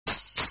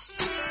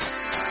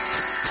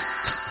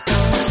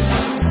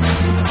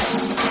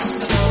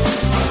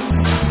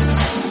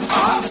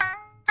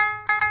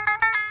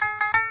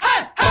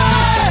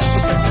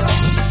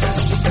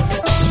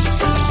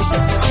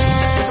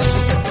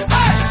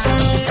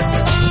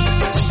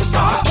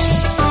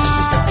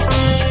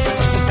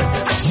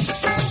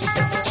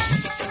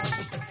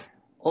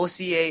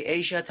OCA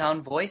Asia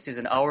Town Voice is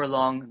an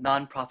hour-long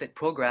nonprofit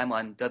program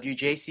on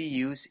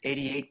WJCU's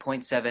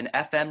 88.7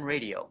 FM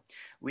radio.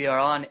 We are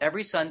on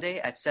every Sunday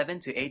at 7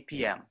 to 8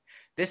 p.m.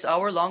 This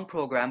hour-long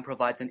program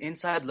provides an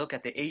inside look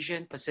at the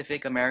Asian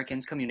Pacific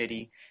Americans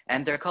community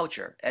and their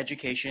culture,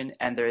 education,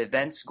 and their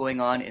events going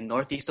on in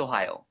Northeast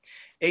Ohio.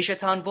 Asia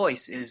Town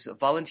Voice is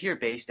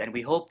volunteer-based, and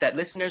we hope that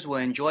listeners will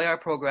enjoy our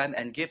program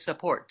and give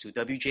support to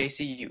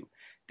WJCU.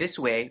 This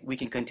way, we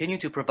can continue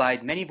to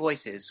provide many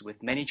voices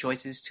with many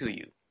choices to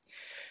you.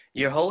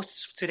 Your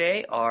hosts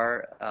today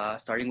are,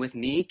 starting with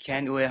me,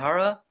 Ken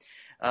Uehara,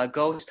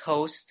 ghost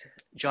host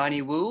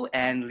Johnny Wu,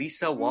 and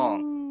Lisa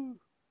Wong.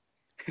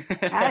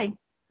 Hi.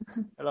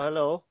 Hello,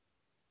 hello.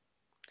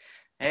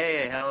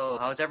 Hey,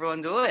 how's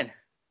everyone doing?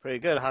 Pretty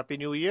good. Happy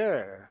New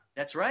Year.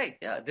 That's right.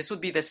 Yeah, this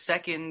would be the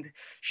second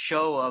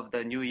show of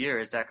the new year.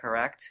 Is that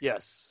correct?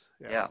 Yes.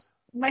 Yeah.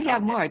 Might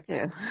have more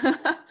too.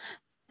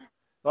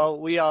 Well,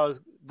 we are.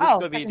 This is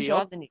going to be second show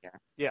of the new year.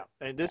 Yeah,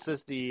 and this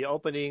is the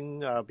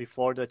opening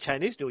before the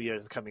Chinese New Year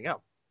is coming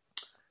up.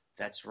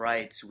 That's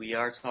right. We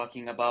are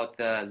talking about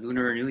the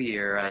Lunar New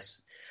Year,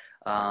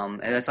 and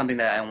that's something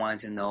that I wanted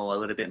to know a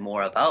little bit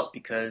more about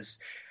because,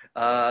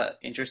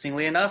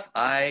 interestingly enough,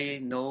 I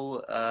know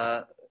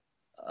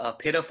a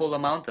pitiful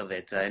amount of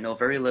it. I know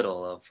very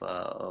little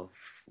of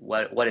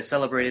what is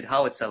celebrated,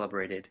 how it's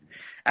celebrated.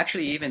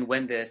 Actually, even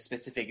when the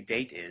specific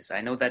date is.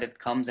 I know that it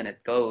comes and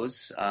it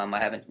goes. I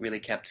haven't really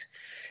kept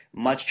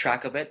much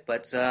track of it,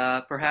 but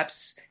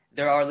perhaps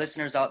there are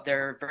listeners out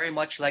there very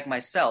much like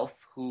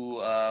myself who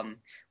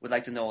would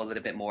like to know a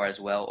little bit more as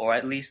well, or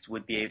at least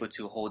would be able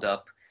to hold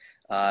up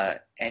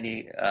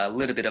any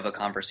little bit of a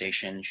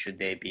conversation should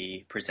they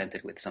be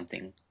presented with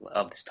something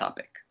of this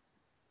topic.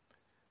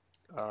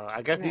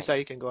 I guess, Lisa,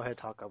 you can go ahead and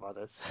talk about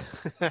this.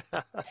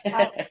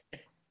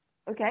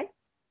 Okay,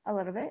 a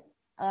little bit.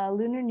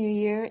 Lunar New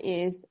Year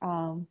is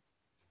how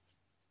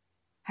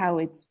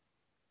it's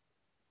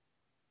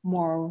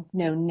more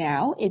known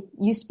now. It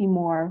used to be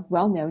more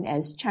well known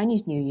as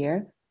Chinese New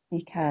Year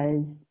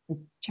because the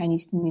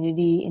Chinese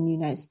community in the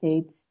United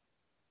States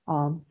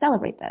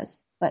celebrate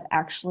this. But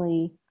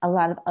actually, a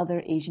lot of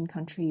other Asian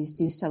countries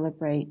do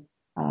celebrate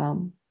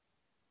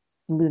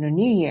Lunar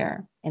New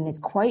Year, and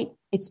it's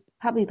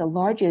probably the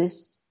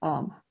largest,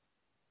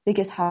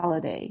 biggest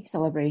holiday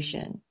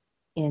celebration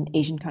in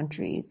Asian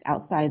countries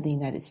outside the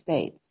United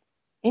States.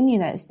 In the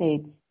United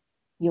States,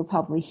 you'll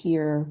probably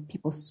hear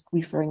people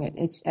referring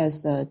it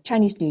as the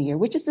Chinese New Year,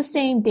 which is the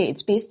same date.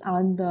 It's based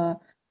on the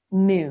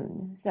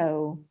moon,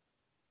 so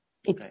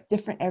it's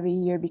different every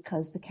year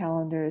because the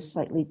calendar is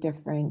slightly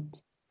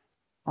different.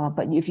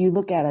 But if you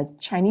look at a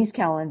Chinese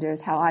calendar,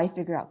 is how I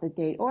figure out the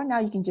date. Or now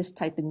you can just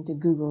type it into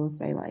Google and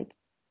say like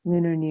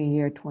Lunar New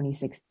Year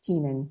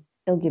 2016, and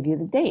it'll give you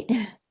the date.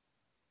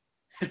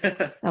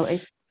 So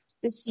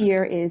this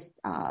year is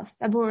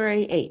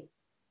February 8th.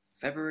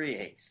 February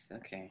 8th,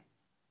 okay.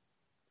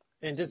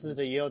 And this is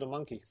the year of the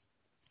monkey.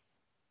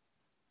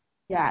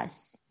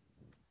 Yes.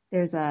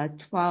 There's a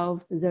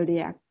 12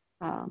 zodiac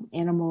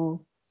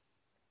animal,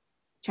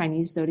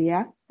 Chinese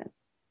zodiac,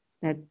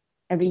 that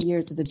every year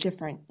is a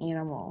different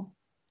animal.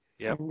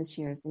 Yep. And this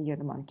year is the year of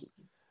the monkey.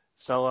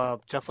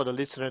 So just for the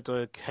listener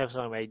to have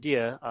some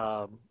idea,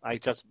 I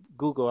just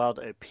Google out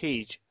a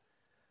page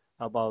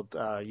about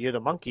year of the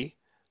monkey.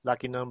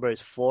 Lucky number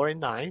is 4 and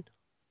 9.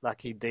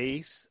 Lucky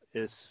days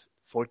is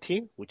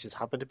 14, which is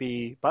happen to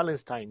be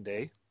Valentine's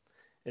Day.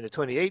 And the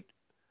 28,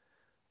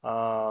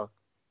 lucky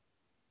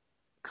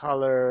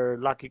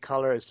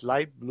color is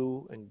light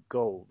blue and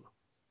gold.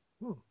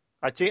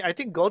 I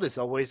think gold is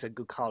always a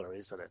good color,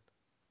 isn't it?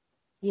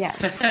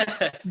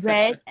 Yeah,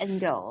 red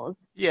and gold.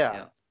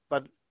 Yeah.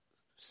 But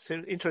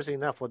interesting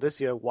enough, for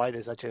this year, white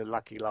is actually a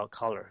lucky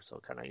color,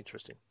 so kind of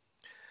interesting.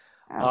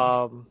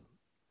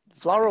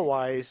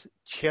 Flower-wise,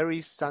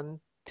 cherry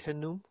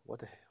santenum.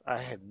 I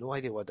have no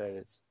idea what that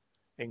is.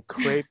 And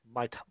crepe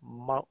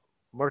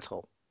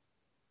myrtle.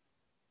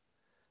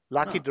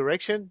 Lucky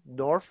direction,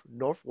 north,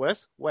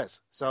 northwest,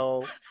 west.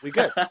 So we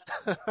good.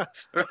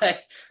 Right.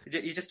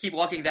 You just keep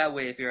walking that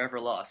way if you're ever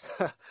lost.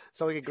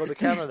 So we can go to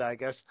Canada, I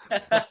guess.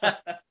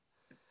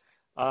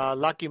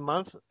 Lucky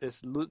month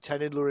is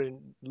Chinese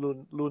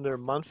lunar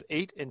month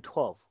 8 and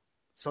 12.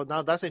 So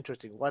now that's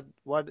interesting.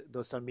 What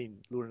does that mean,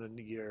 lunar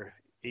year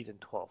 8 and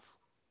 12?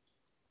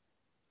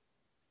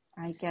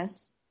 I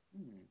guess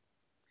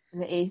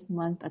the 8th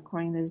month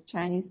according to the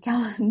Chinese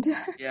calendar.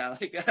 Yeah,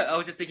 I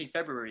was just thinking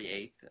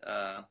February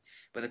 8th,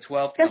 but the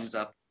 12th comes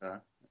up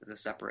as a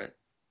separate.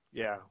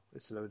 Yeah,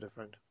 it's a little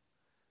different.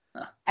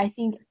 I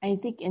think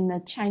in the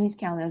Chinese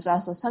calendar there's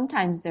also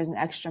sometimes there's an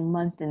extra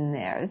month in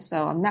there,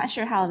 so I'm not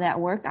sure how that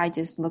works. I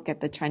just look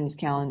at the Chinese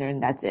calendar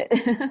and that's it.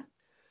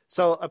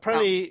 So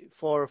apparently,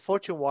 for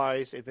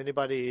fortune-wise, if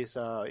anybody is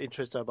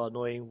interested about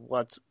knowing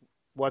what's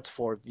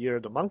for year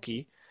of the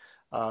monkey,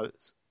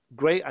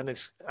 great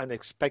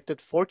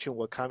unexpected fortune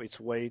will come its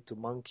way to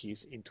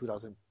monkeys in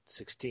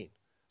 2016.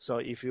 So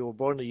if you were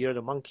born the year of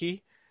the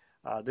monkey,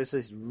 this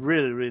is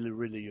really, really,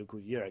 really a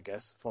good year, I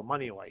guess, for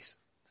money-wise.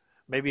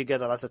 Maybe you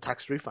get a lot of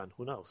tax refund.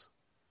 Who knows?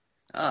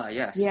 Ah,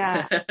 yes.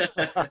 Yeah,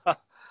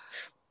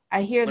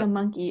 I hear the What?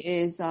 monkey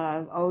is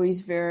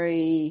always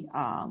very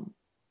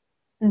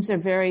since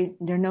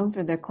they're known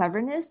for their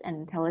cleverness and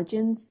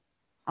intelligence.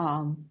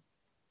 Um,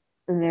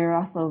 and they're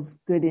also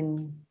good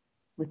in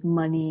with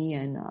money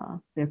and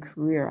their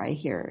career, I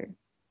hear.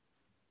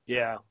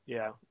 Yeah,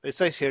 yeah. It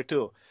says here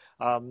too.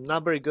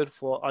 Not very good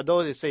for,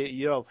 although they say a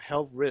year of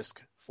health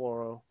risk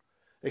for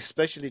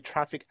especially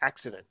traffic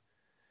accident.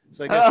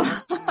 So I guess Oh.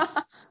 monkeys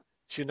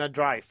should not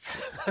drive.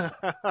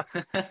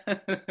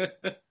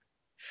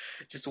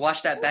 Just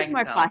watch that Be bank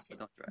more account, cautious. but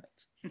don't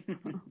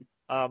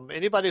drive.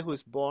 Anybody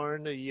who's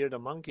born the year of the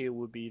monkey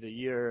would be the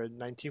year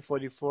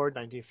 1944,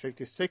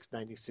 1956,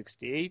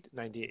 1968,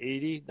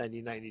 1980,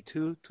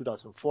 1992,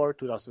 2004,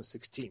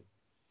 2016.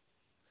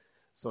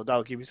 So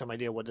that'll give you some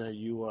idea whether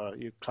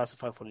you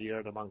classify for the year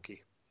of the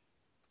monkey.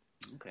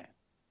 Okay.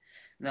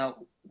 Now,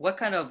 what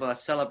kind of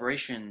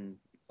celebration,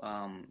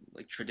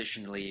 like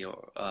traditionally,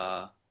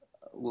 or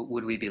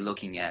would we be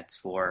looking at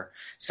for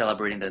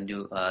celebrating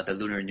the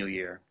Lunar New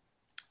Year?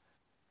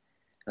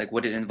 Like,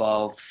 would it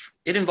involve?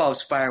 It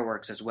involves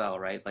fireworks as well,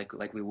 right?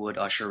 Like we would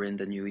usher in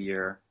the new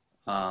year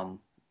um,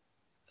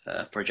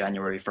 for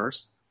January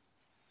 1st.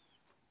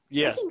 I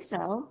Yes. think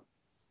so.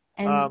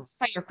 And Um,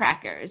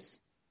 firecrackers,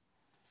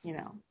 you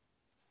know,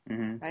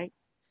 Hmm. right?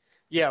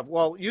 yeah.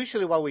 Well,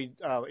 usually what we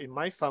in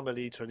my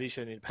family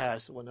tradition in the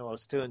past, when I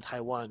was still in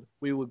Taiwan,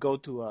 we would go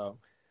to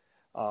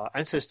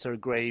ancestor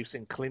graves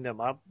and clean them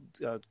up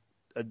uh,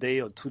 a day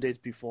or 2 days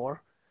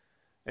before.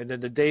 And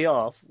then the day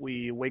off,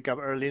 we wake up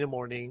early in the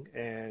morning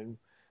and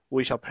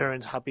wish our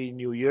parents Happy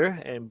New Year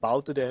and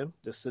bow to them,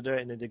 they sit there,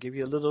 and then they give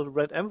you a little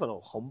red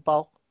envelope, 红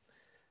包.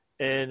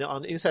 And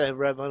on the inside of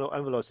red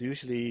envelopes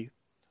usually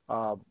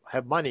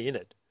have money in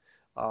it.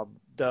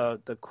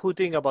 The cool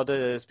thing about it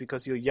is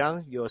because you're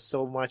young, you're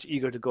so much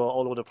eager to go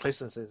all over the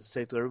places and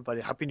say to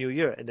everybody Happy New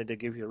Year, and then they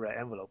give you a red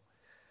envelope.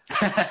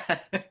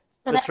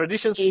 So The that's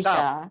tradition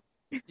stop. Asia.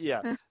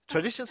 Yeah,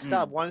 tradition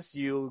stop Mm. once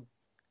you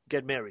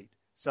get married.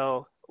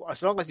 So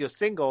as long as you're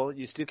single,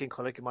 you still can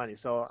collect money.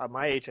 So at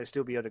my age, I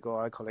still be able to go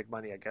out and collect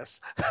money, I guess.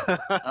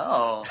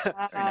 Oh,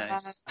 very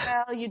nice.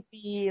 Well, you'd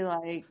be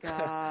like,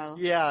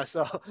 Yeah,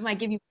 so you might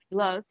give you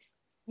looks.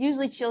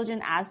 Usually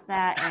children ask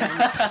that,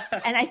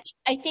 and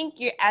I think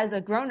you're as a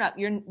grown up,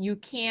 you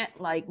can't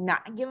like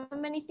not give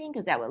them anything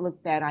because that would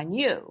look bad on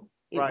you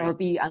or right.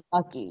 be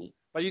unlucky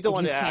But you don't if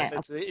want you to ask.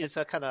 can't It's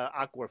a kind of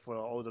awkward for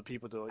older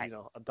people to,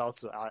 afford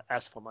adults to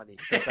ask for money.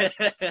 It's like,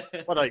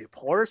 what are you,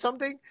 poor or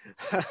something?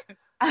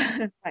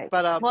 it. Right.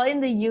 But Well, in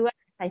the U.S.,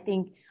 I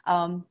think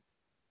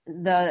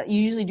the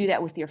you usually do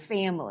that with your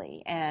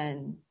family,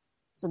 and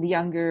so the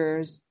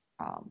younger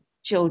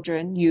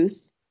children,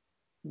 youth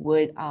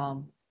would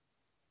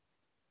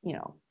you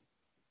know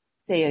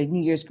say a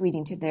New Year's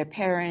greeting to their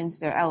parents,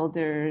 their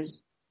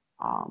elders,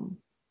 um,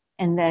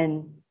 and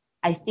then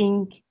I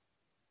think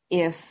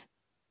if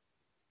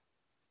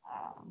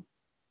um,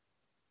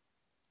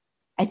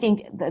 I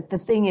think that the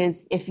thing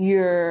is if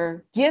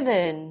you're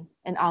given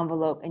an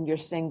envelope and you're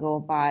single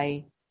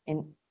by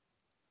an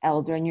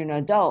elder and you're an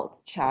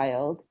adult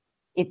child,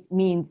 it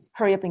means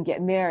hurry up and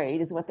get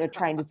married is what they're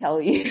trying to tell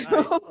you.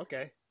 nice.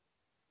 Okay.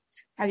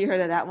 Have you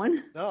heard of that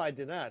one? No, I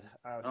did not.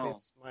 Oh,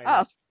 Since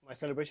Oh, my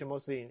celebration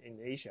mostly in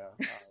Asia,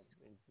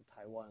 in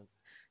Taiwan,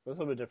 so it's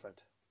a little bit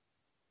different.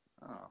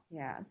 oh.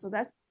 yeah. So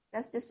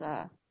that's just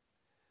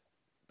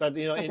But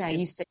something I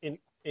used to.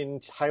 in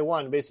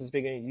Taiwan, basically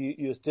speaking,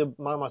 you're still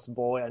mama's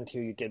boy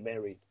until you get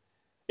married.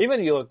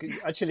 Even you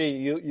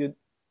actually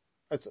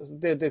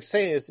the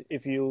saying is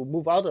if you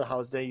move out of the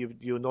house, then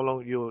you no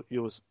longer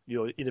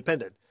you're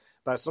independent.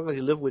 But as long as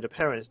you live with the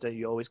parents, then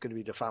you're always going to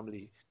be the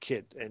family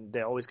kid, and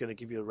they're always going to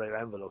give you red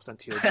envelopes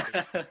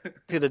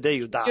till the day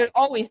you You're die.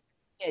 always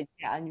kid,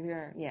 yeah, and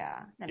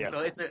yeah, that Yeah, makes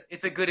So sense.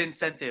 it's a good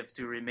incentive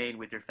to remain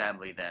with your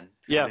family then,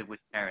 to yeah. live with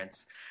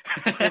parents.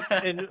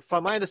 And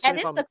from my That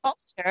understanding, is the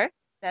culture.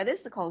 That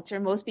is the culture.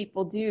 Most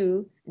people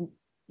do,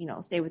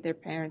 stay with their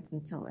parents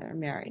until they're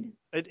married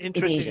in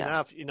interesting Asia.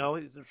 enough,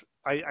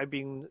 I've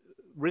been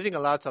reading a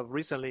lot of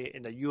recently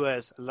in the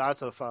U.S.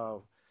 Lots of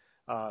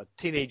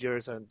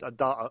teenagers and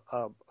adult,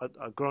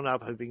 grown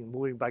up have been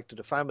moving back to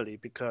the family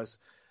because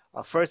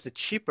first it's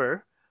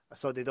cheaper,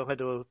 so they don't have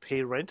to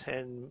pay rent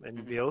and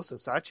Hmm. bills and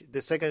such.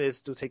 The second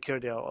is to take care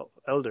of their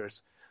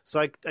elders. So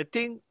I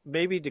think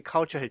maybe the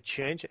culture had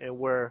changed and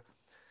where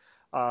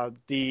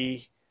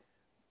the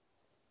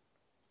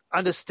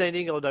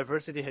understanding of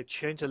diversity had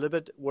changed a little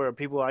bit, where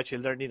people are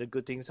actually learning the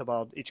good things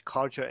about each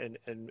culture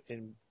and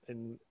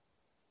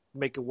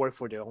make it work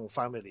for their own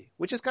family,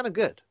 which is kind of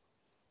good.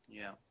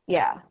 Yeah.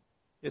 Yeah,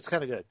 It's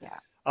kind of good. yeah.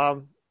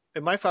 Um,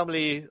 in my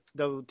family,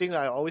 the thing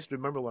I always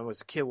remember when I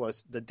was a kid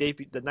was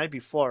the night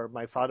before,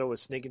 my father would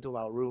sneak into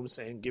our rooms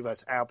and give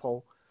us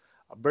apple,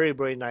 a very,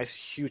 very nice,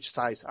 huge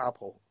size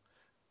apple.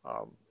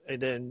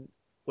 And then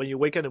when you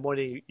wake up in the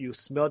morning, you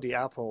smell the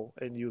apple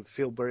and you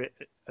feel very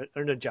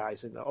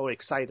energized and all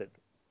excited.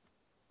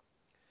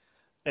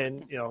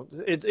 And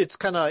it's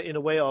kind of in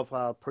a way of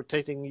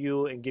protecting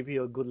you and giving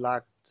you a good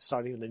luck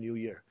starting in the new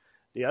year.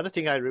 The other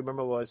thing I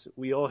remember was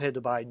we all had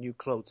to buy new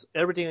clothes.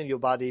 Everything in your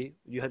body,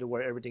 you had to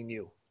wear everything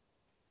new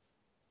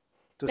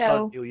to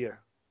start So, New Year.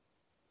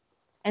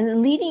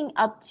 and leading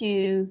up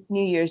to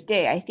New Year's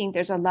Day, I think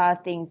there's a lot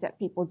of things that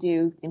people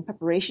do in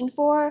preparation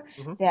for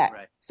Hmm. that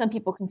Right. some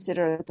people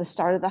consider the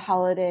start of the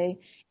holiday.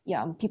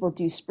 Yeah, people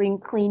do spring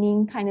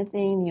cleaning kind of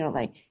thing,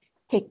 like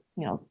take,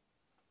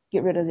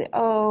 get rid of the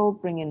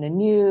old, bring in the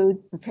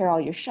new, prepare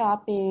all your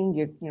shopping,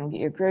 get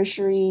your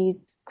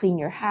groceries, clean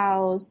your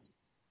house,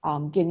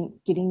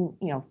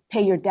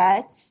 pay your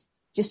debts,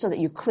 just so that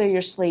you clear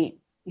your slate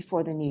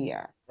before the new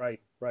year.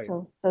 Right, right.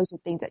 So those are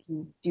things that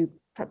you do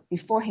prep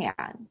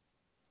beforehand.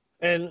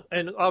 And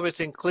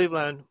obviously in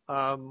Cleveland,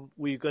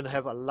 we're going to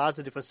have a lot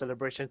of different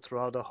celebrations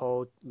throughout the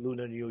whole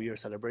Lunar New Year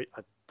celebrate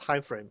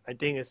time frame. I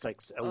think it's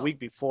like a Oh, week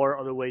before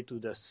all the way to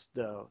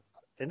the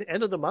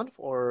end of the month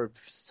or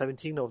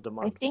 17th of the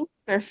I month. think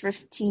for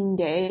 15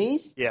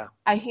 days. Yeah.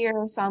 I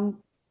hear some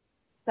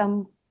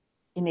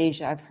in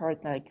Asia, I've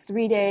heard like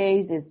 3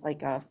 days is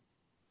like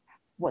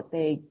what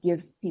they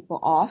give people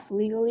off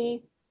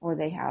legally, or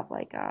they have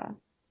like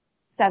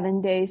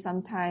 7 days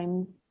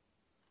sometimes,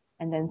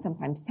 and then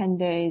sometimes 10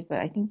 days. But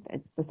I think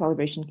the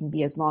celebration can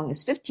be as long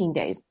as 15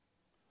 days,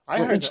 I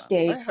where heard each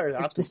day I heard is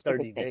a up to specific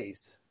 30 thing.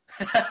 days.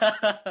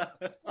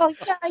 Well,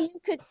 yeah, you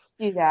could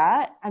do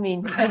that. I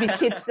mean, maybe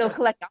kids still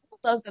collect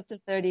envelopes up to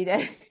 30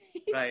 days.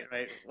 right,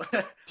 right.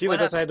 People Why not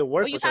doesn't have to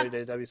work Well, for you have 30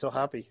 days. I'd be so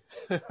happy.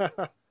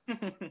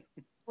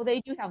 Well,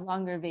 they do have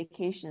longer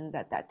vacations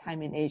at that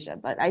time in Asia,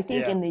 but I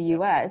think Yeah, in the yeah.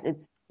 US,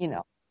 it's,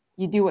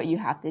 you do what you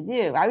have to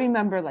do. I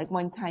remember like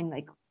one time,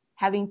 like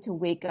having to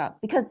wake up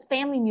because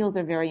family meals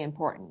are very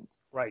important.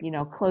 Right.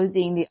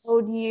 Closing the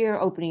old year,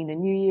 opening the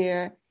new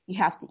year, you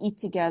have to eat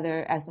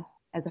together as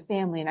a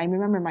family. And I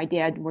remember my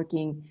dad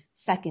working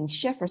second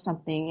shift or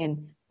something,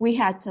 and we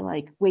had to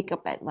like wake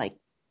up at like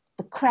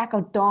the crack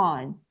of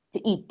dawn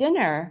to eat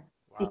dinner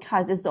Wow.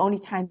 because it's the only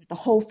time that the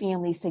whole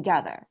family's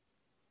together.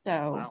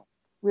 So Wow.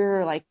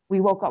 we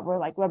woke up, we're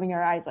like rubbing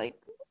our eyes, like,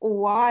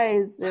 why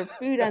is there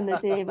food on the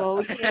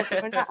table?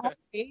 We're not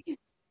hungry.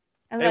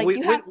 And And like,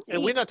 you have to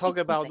we're eat. not Eat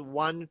talking about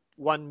something.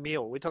 one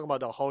meal. We're talking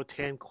about the whole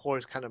 10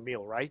 course kind of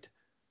meal, right?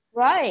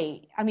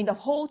 Right. I mean, the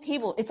whole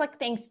table, it's like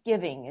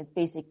Thanksgiving is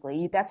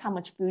basically, that's how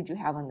much food you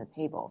have on the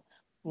table.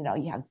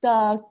 You have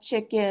duck,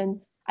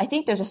 chicken. I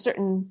think there's a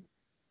certain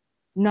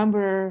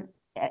number,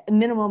 a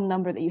minimum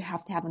number that you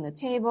have to have on the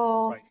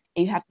table. Right.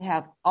 You have to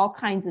have all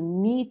kinds of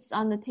meats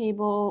on the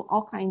table,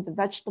 all kinds of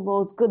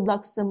vegetables, good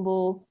luck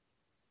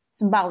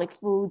symbolic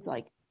foods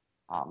like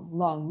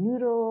long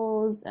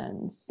noodles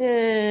and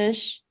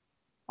fish,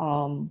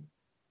 um,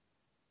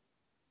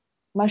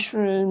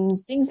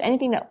 mushrooms,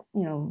 anything that,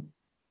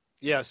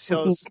 Yeah, would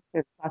so be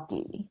considered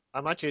lucky.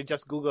 I'm actually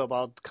just Google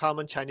about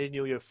common Chinese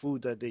New Year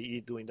food that they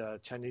eat during the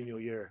Chinese New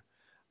Year.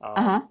 Um,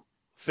 Uh-huh.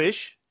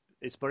 fish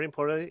is very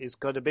important. It's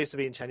got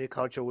basically in Chinese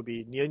culture would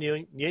be 年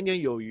年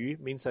有余,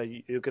 means that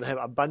you're gonna have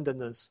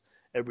abundance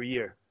every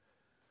year.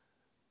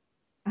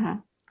 Uh-huh.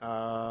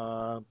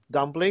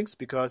 Dumplings,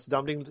 because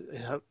dumplings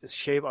is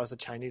shaped as a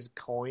Chinese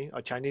coin,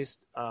 a Chinese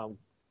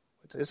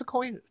it's a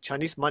coin,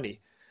 Chinese money.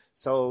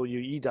 So you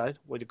eat that,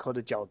 what you call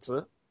the 饺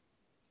子.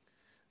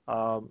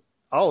 Um,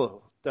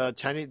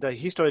 the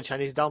history of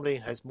Chinese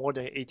dumpling has more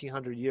than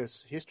 1800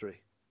 years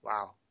history.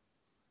 Wow,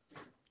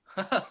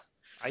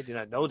 I did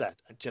not know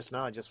that. Just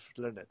now, I just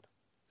learned it,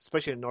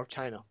 especially in North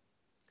China.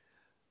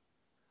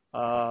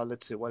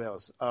 Let's see what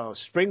else.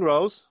 Spring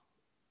rolls.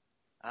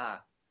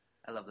 Ah,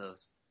 I love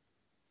those.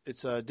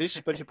 It's a dish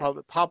very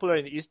popular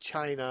in East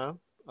China.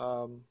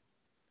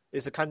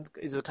 It's a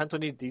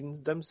Cantonese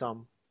dim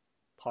sum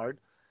part.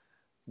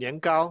 年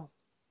糕,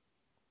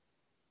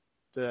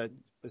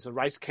 it's a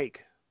rice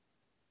cake.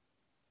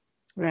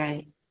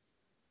 Right.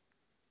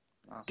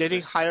 Oh, so Getting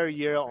there's higher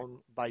year on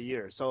by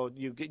year. So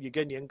you get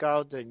年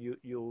糕, then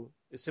you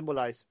it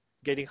symbolize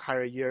getting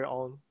higher year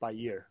on by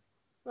year.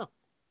 Oh,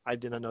 I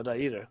did not know that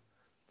either.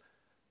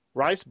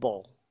 Rice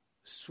ball,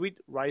 sweet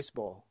rice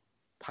ball,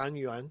 汤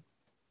圆.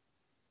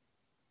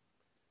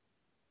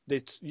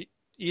 They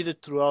eat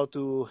it throughout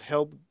to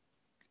help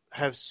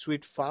have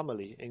sweet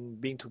family and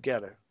being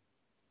together.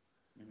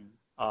 Mhm.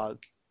 Uh,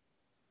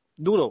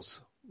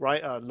 Noodles,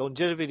 right?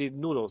 Longevity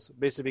noodles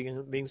basically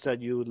means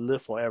that you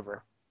live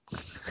forever.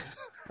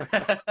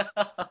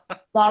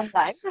 Long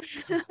life.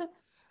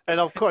 And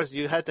of course,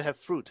 you have to have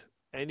fruit.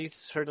 Any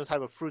certain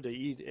type of fruit they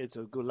eat, it's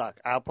a good luck.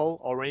 Apple,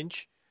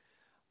 orange,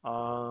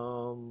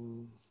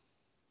 um,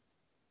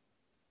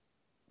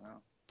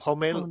 Wow.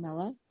 pomelo,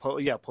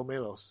 Pomelo. yeah,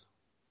 pomelos.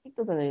 I think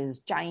those are those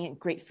giant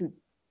grapefruit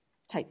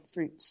type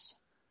fruits,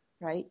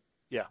 right?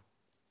 Yeah,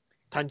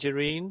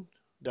 tangerine,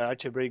 they're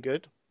actually very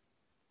good.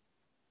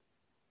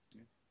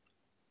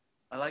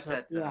 I like So,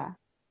 that Yeah.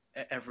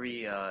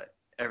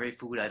 every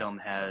food item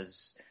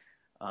has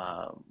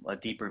a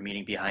deeper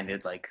meaning behind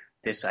it. Like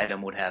this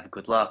item would have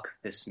good luck.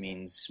 This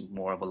means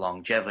more of a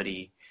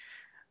longevity.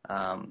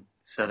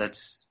 So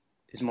that's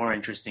is more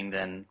interesting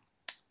than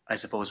I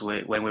suppose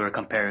when we were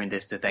comparing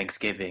this to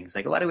Thanksgiving. It's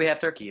like, why do we have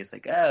turkey? It's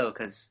like, oh,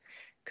 because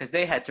because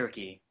they had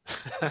turkey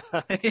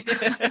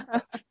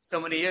so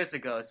many years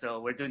ago.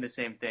 So we're doing the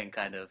same thing,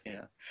 kind of, you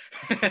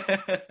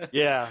know.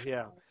 Yeah,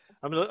 yeah.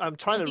 I'm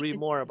trying I to think read it's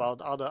more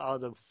about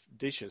other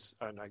dishes,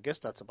 and I guess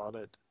that's about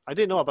it. I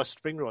didn't know about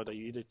spring roll that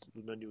you eat it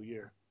in the New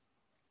Year.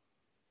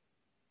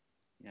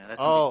 Yeah,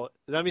 that's something. Oh,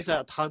 that means there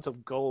are tons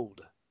of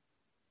gold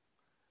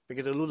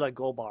because they look like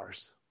gold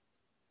bars.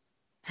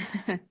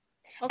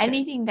 Okay.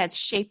 anything that's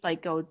shaped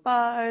like gold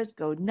bars,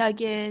 gold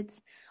nuggets,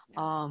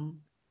 Yeah. um,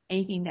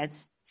 anything that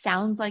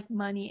sounds like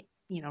money,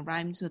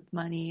 rhymes with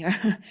money, or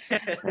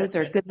those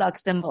are good luck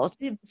symbols.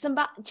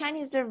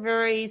 Chinese are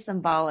very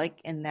symbolic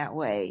in that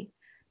way.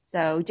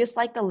 So just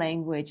like the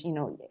language,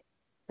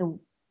 the,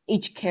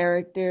 each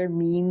character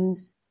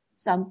means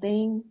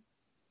something.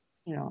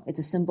 It's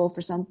a symbol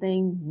for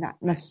something, not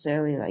Right.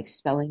 necessarily like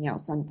spelling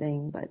out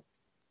something, but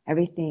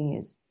everything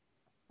is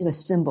a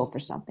symbol for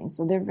something.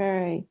 So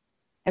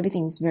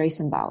everything's very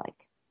symbolic.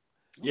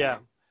 Yeah,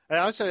 Okay. and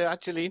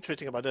actually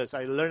interesting about this.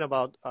 I learned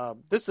about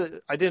this.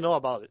 I didn't know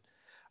about it.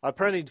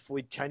 Apparently,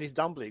 with Chinese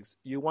dumplings,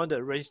 you want to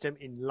arrange them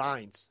in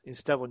lines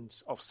instead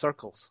of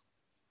circles,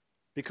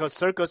 because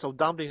circles of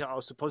dumplings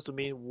are supposed to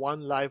mean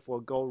one life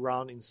will go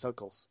round in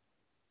circles,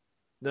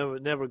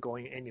 never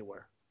going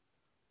anywhere.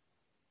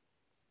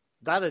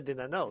 That I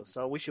didn't know.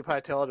 So we should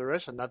probably tell the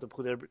restaurant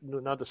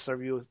not to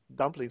serve you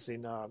dumplings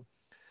in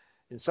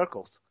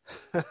circles.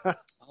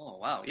 Oh,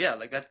 wow. Yeah,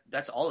 like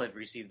that's all I've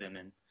received them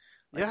in,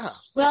 like Yeah,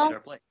 Well, circular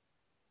plate.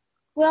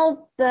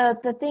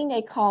 the thing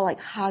they call like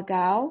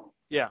hagao,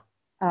 yeah.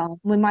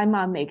 when my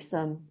mom makes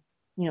them,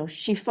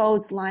 she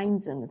folds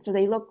lines in them. So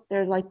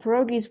they're like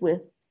pierogies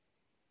with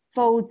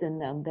folds in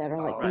them that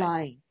are like Oh, Right.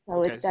 lines. So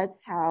okay.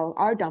 that's how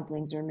our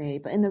dumplings are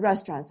made. But in the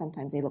restaurant,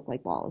 sometimes they look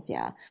like balls,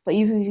 yeah. But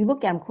if you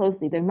look at them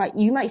closely,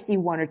 you might see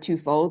one or two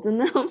folds in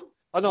them.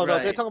 Oh no, no,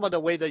 they're Right. talking about the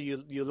way that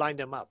you line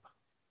them up.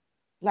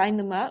 Line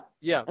them up.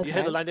 Yeah, you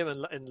have to Okay. line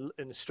them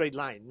in a straight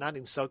line, not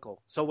in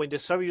circle. So when they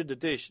serve you the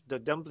dish, the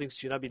dumplings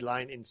should not be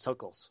lined in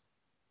circles.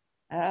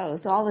 Oh,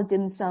 so all the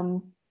dim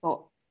sum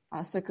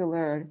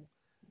circular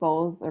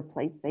bowls or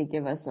plates they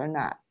give us are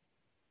not.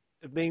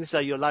 It means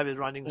that your life is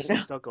running You in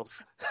know,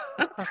 circles.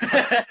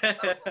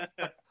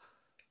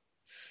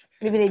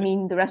 maybe they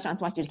mean the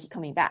restaurants want you to keep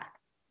coming back.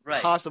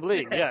 Right.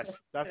 Possibly, yes.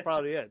 That's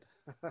probably it.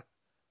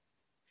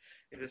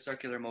 It's a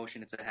circular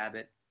motion, it's a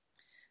habit.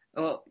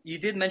 Well, you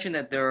did mention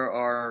that there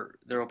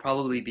will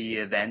probably be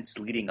events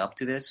leading up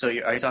to this. So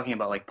are you talking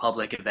about like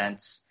public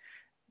events,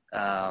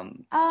 like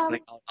Um,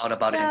 out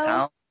about it in well,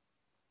 town?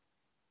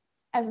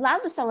 a lot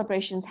of the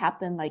celebrations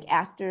happen like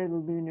after the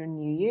Lunar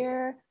New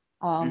Year,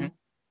 Hmm.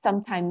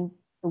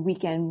 sometimes the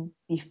weekend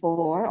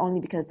before, only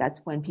because that's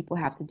when people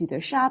have to do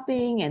their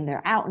shopping and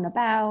they're out and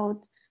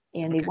about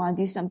and they Okay. want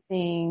to do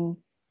something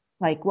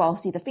like, well,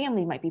 see, the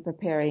family might be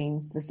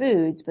preparing the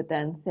foods, but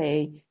then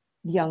say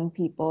young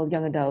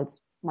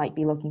adults might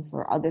be looking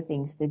for other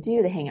things to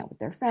do. They hang out with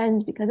their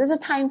friends because there's a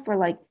time for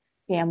like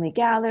family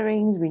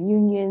gatherings,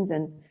 reunions,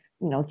 and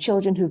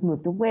children who've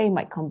moved away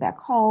might come back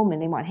home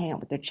and they want to hang out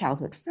with their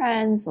childhood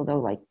friends. So they'll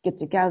like get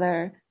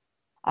together,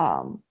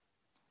 um,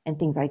 and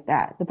things like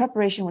that. The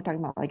preparation we're talking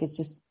about, like, it's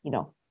just,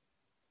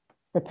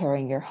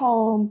 preparing your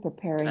home, I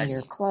preparing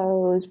your see.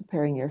 clothes,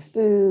 preparing your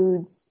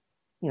foods,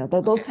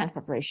 those Okay. kind of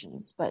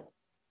preparations. But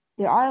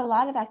there are a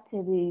lot of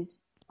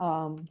activities,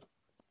 right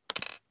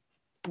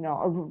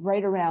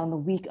around the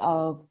week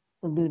of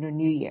the Lunar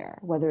New Year,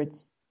 whether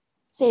it's,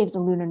 say, it's the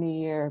Lunar New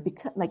Year,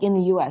 because like in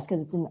the US,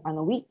 because it's on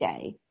a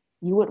weekday,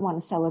 you wouldn't want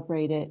to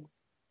celebrate it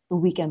the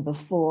weekend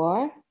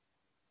before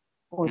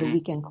or the Hmm.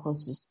 weekend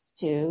closest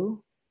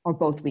to, or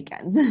both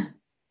weekends.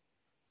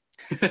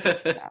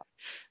 So,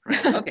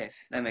 Right. Okay,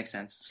 that makes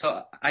sense.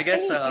 So I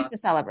guess any excuse to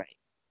celebrate.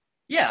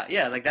 yeah,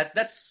 yeah, like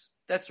that's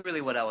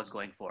really what I was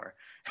going for.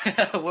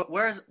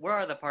 Where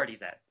are the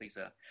parties at,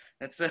 Lisa?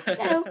 That's So,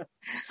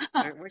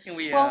 where can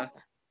we well,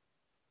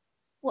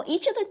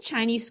 each of the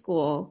Chinese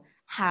school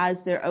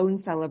has their own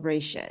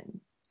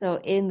celebration. So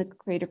in the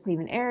Greater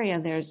Cleveland area,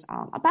 there's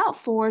about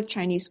four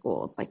Chinese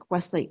schools, like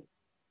Westlake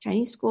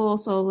Chinese School,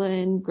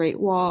 Solon, Great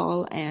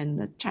Wall, and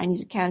the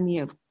Chinese Academy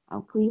of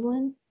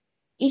Cleveland.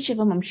 Each of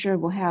them, I'm sure,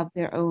 will have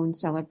their own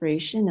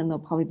celebration, and they'll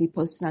probably be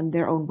posted on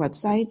their own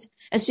websites.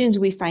 As soon as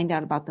we find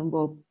out about them,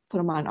 we'll put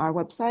them on our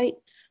website.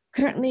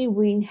 Currently,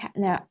 we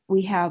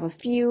have a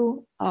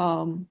few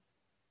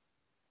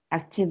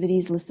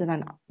activities listed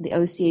on the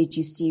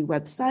OCHUC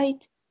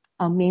website.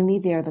 Mainly,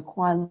 they're the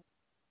Kwan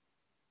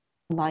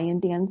Lion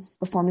Dance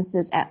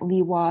performances at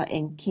Liwa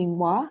and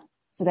Kinghua.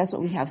 So that's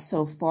what we mm, have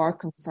so far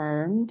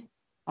confirmed.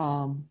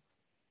 Um,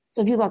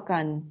 so if you look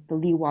on the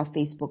Liwa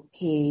Facebook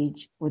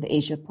page or the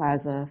Asia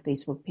Plaza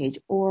Facebook page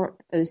or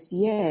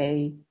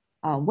OCA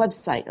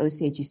website,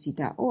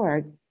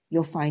 ochuc.org,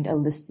 you'll find a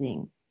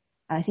listing.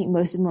 I think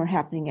most of them are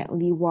happening at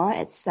Liwa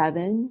at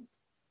 7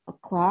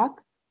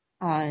 o'clock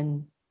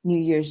on New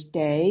Year's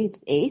Day, the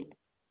 8th,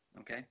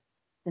 okay.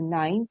 the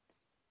 9th,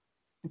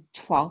 the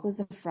 12th is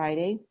a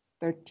Friday,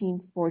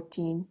 13th,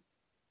 14th,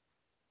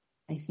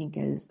 I think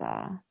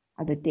are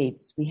the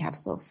dates we have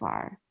so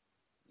far.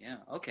 Yeah,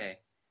 okay.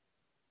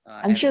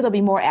 I'm And sure there'll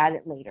be more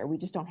added later. We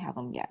just don't have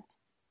them yet.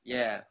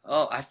 yeah.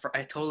 Oh,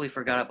 I totally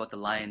forgot about the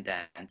lion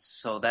dance.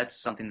 So that's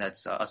something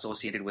that's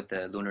associated with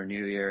the Lunar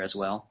New Year as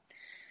well.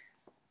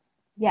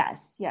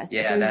 Yes, yes.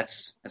 Yeah,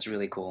 There's. that's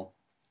really cool.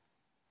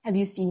 Have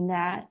you seen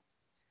that?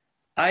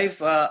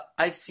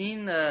 I've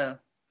seen the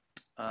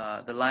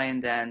lion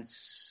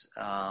dance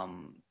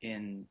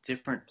in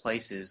different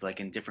places, like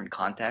in different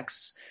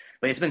contexts,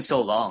 but it's been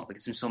so long, like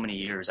it's been so many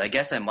years. I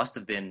guess I must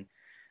have been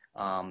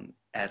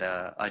at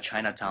a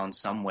Chinatown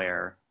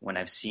somewhere when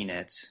I've seen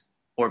it,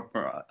 or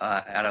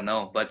I don't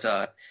know, but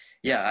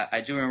yeah,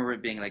 I do remember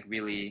it being like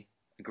really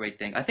a great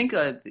thing. I think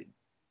uh,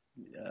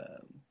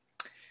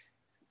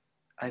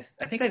 I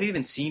think I've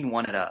even seen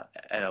one at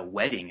a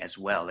wedding as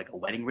well, like a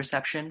wedding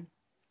reception.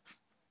 Uh,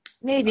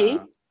 Maybe.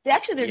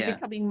 They're yeah.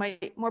 becoming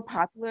more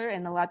popular,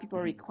 and a lot of people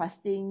are Mhm.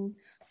 requesting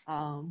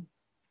um,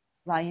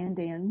 lion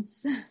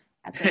dance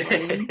at their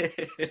wedding.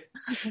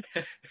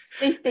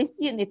 They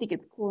see it and they think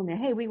it's cool, and they,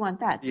 hey, we want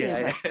that too.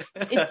 Yeah.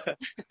 But it's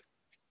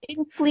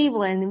in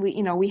Cleveland.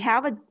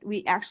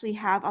 We actually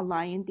have a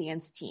lion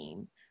dance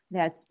team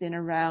that's been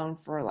around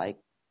for like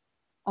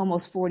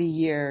almost 40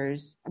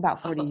 years,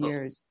 about 40 Oh,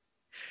 years.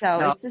 So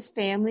no. it's this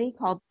family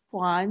called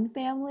Kwan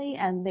family,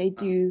 and they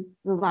do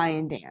the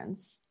lion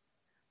dance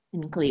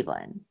in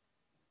Cleveland.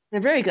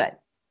 They're very good.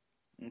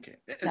 Okay.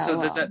 So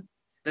So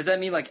does that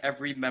mean like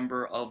every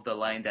member of the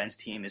line dance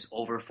team is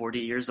over 40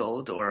 years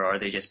old, or are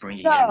they just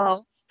bringing in?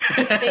 no,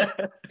 they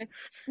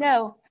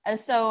no.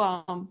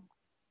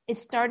 It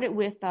started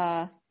with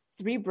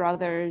three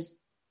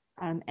brothers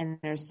and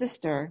their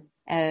sister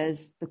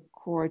as the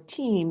core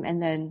team,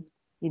 and then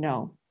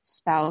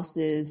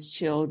spouses,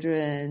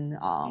 children,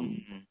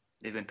 Mm,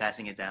 they've been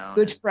passing it down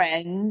good and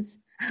friends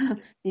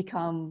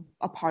become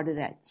a part of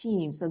that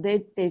team. So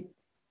they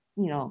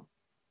you know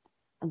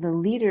the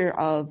leader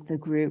of the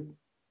group,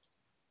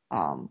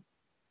 um,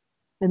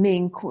 the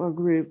main core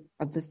group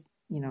of the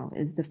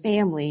is the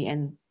family,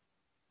 and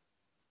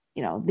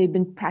they've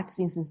been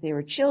practicing since they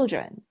were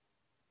children.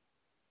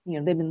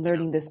 They've been yeah.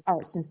 learning this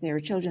art since they were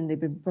children. They've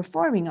been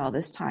performing all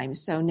this time.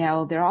 So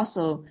now they're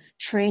also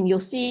trained.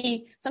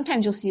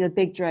 Sometimes you'll see a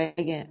big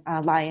dragon,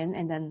 lion,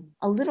 and then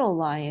a little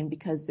lion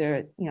because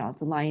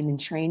it's a lion in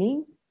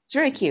training. It's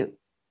very Mhm. cute.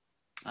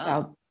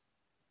 Oh,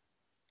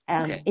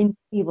 So, okay. in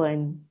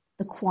Cleveland,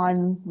 the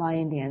Kwan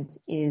lion dance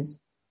is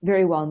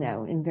very well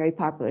known and very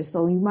popular.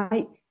 So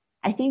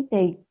I think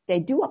they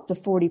do up to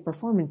 40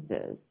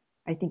 performances.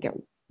 I think at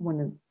one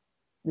of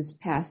this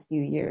past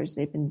few years,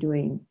 they've been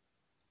doing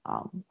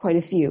quite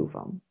a few of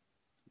them.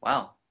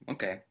 Wow.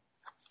 Okay.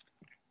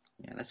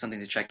 Yeah, that's something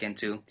to check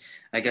into.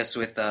 I guess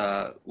with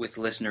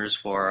listeners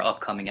for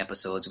upcoming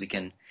episodes, we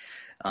can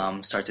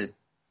start to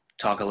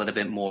talk a little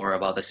bit more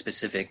about the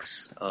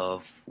specifics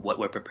of what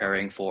we're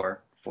preparing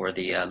for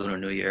the Lunar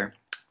New Year.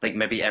 Like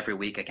maybe every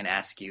week I can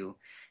ask you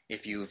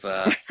if you've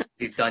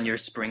done your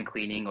spring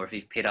cleaning or if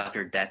you've paid off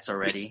your debts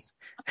already.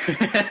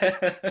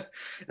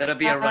 That'll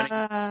be a running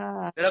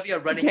Uh, that'll be a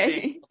running thing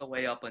okay. all the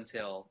way up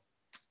until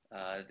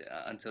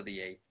the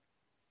 8th.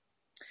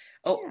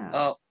 Oh,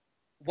 Yeah.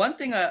 one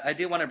thing I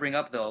did want to bring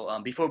up though,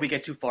 before we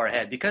get too far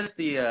ahead, because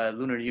the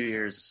Lunar New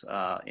Year's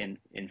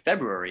in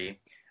February,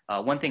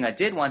 one thing I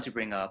did want to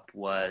bring up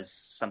was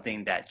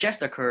something that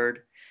just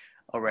occurred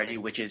already,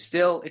 which is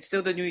it's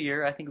still the new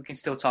year. I think we can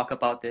still talk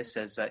about this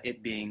as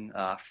it being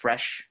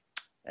fresh,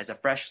 as a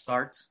fresh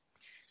start.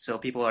 So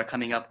people are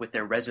coming up with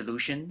their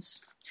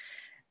resolutions.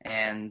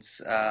 And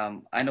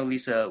I know,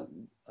 Lisa,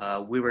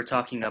 we were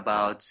talking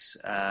about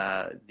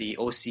the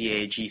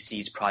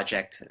OCAGC's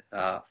project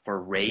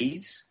for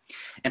Raise.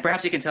 And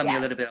perhaps you can tell me a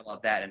little Yes. bit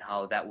about that and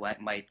how that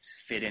might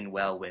fit in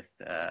well with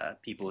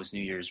people's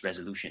New Year's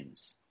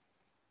resolutions.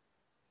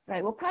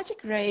 Right. Well,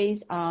 Project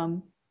Raise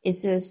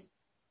is this.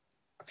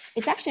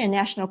 It's actually a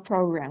national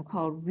program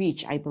called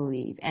REACH, I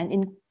believe,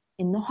 and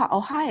in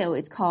Ohio,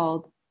 it's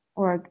called,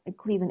 or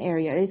Cleveland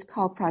area, it's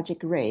called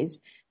Project Raise.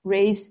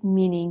 Raise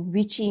meaning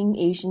reaching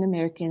Asian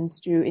Americans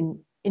through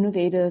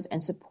innovative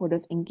and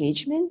supportive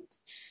engagement.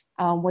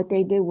 What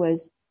they did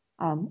was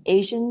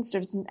Asian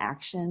Services in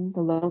Action,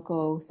 the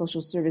local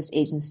social service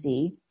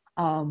agency.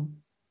 Um,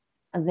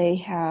 they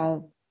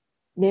have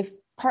they've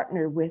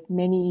partnered with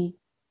many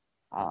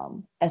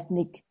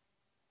ethnic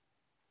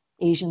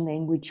Asian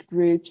language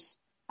groups,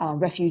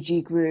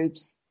 refugee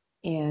groups,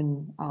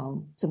 and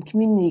some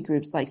community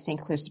groups like St.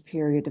 Clair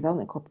Superior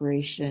Development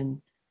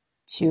Corporation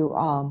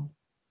to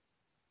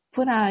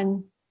put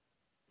on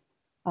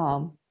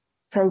um,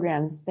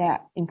 programs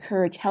that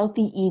encourage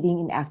healthy eating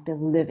and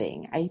active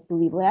living. I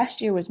believe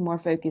last year was more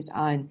focused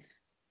on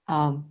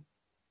um,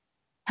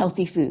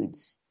 healthy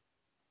foods,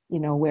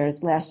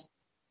 whereas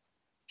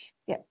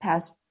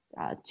past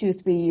 2 or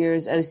 3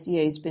 years,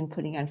 OCA has been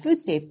putting on food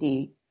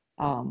safety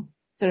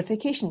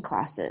certification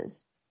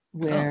classes Oh,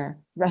 where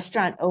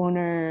restaurant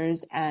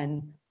owners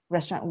and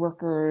restaurant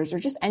workers or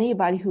just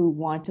anybody who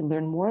want to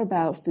learn more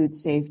about food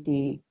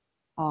safety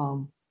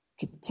um,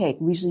 could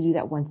take. We usually do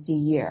that once a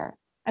year.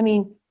 I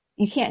mean,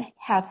 you can't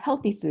have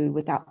healthy food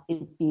without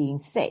it being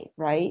safe,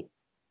 right?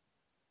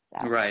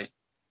 So, right.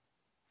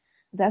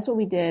 that's what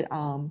we did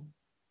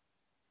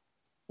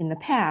in the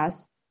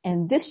past.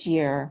 And this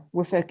year,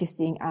 we're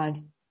focusing on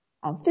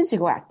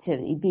physical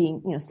activity,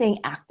 being, staying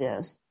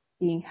active,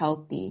 being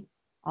healthy,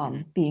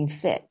 being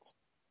fit.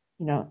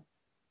 You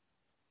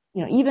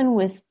know,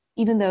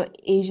 even though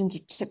Asians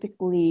are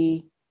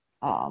typically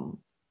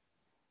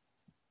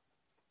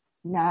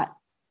not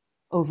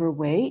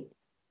overweight,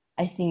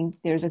 I think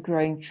there's a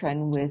growing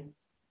trend with,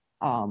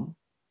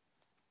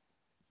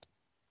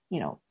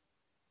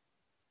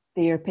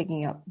 they are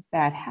picking up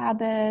bad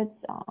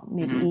habits,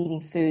 maybe Hmm.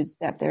 eating foods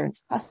that they're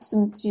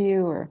accustomed to,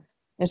 or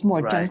there's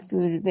more Right. junk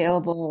food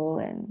available,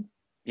 and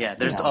Yeah, you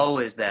there's know,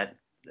 always that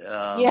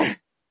yeah,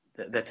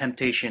 the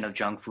temptation of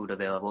junk food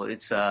available.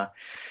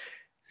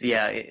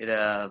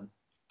 Yeah,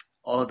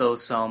 although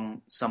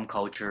some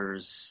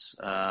cultures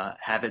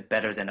have it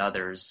better than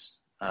others,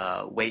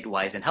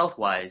 weight-wise and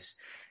health-wise,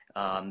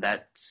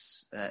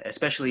 that's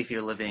especially if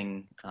you're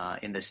living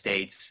in the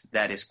States,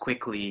 that is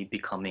quickly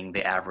becoming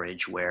the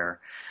average where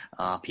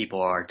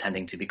people are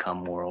tending to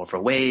become more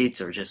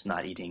overweight or just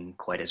not eating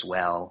quite as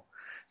well.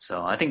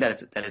 So I think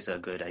that is a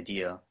good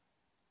idea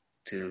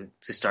to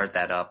start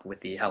that up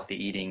with the healthy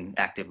eating,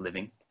 active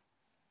living.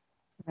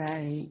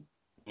 right.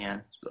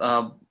 Yeah.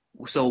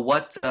 So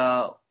what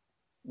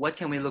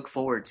can we look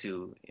forward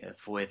to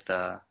if with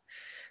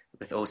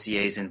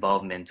OCA's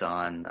involvement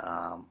on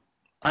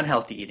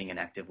unhealthy eating and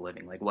active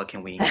living? Like, what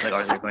can we like?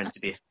 Are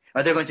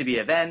there going to be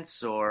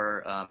events,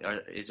 or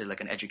is there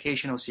like an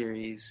educational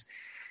series?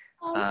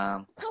 Um,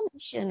 Um,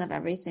 Combination of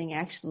everything,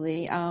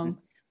 actually.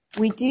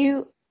 We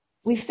do,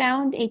 we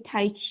found a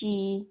Tai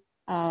Chi,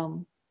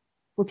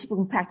 where people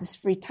can practice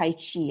free Tai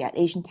Chi at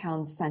Asian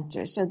Town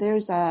Center. So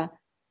there's an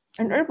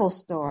herbal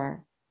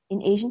store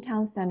in Asian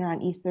Town Center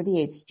on East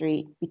 38th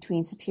Street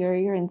between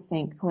Superior and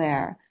St.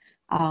 Clair.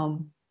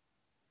 Um,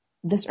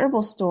 this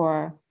herbal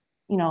store,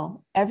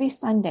 every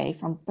Sunday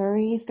from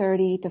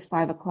 3:30 to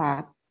 5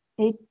 o'clock,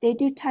 they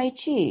do Tai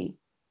Chi.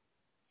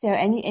 So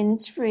and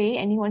it's free.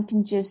 Anyone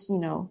can just,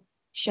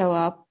 show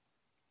up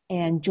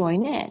and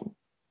join in.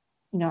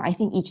 I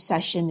think each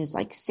session is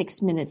like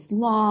 6 minutes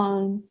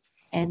long,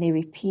 and they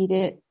repeat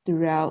it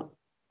throughout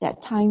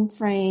that time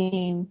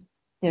frame.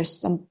 There's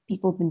some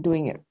people have been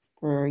doing it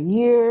for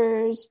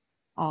years.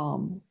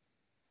 Um,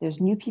 there's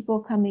new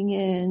people coming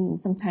in.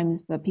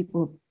 Sometimes the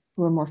people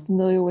who are more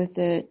familiar with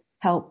it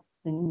help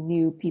the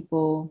new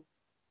people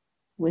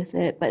with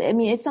it. But I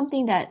mean, it's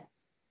something that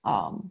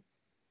um,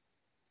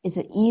 is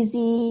an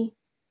easy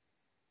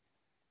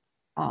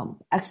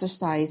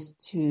exercise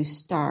to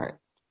start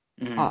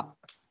mhm. up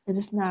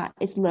because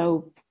it's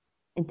low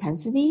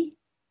intensity,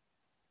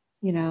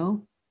 you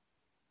know,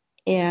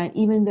 and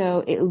even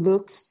though it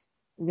looks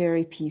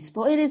very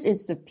peaceful,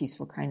 it's a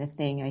peaceful kind of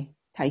thing,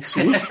 Tai Chi,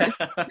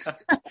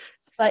 It's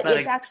but not it's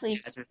exactly actually,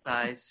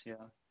 jazzercise, yeah.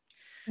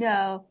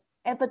 no,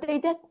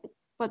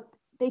 but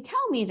they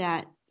tell me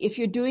that if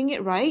you're doing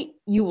it right,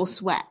 you will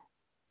sweat,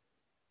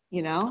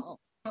 you know, Oh,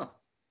 huh.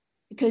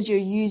 because you're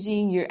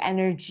using your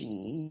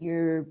energy,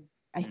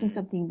 I think Mm,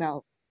 something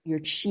about your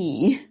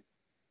chi.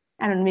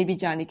 I don't know, maybe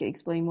Johnny could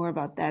explain more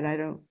about that.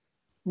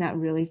 Not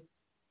really,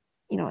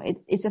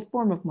 it's a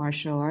form of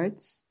martial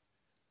arts.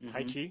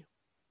 Tai hmm. Chi.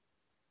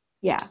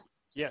 Yeah.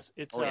 Yes,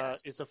 Oh,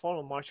 yes. it's a form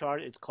of martial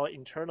art. It's called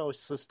internal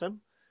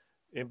system.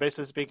 In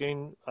basic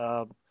speaking,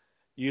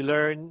 you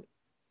learn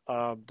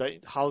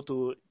how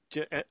to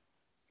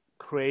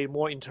create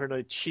more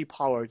internal chi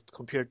power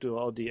compared to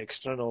all the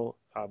external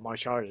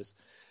martial artists.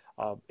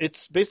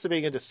 It's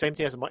basically the same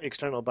thing as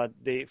external, but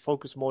they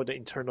focus more on the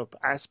internal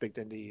aspect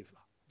than the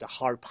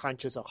hard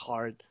punches or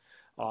hard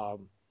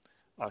um,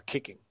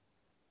 kicking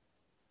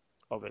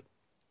of it.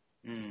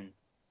 Mm.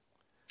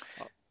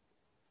 Uh,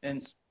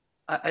 And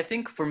I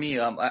think for me,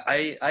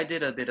 I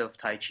did a bit of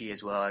Tai Chi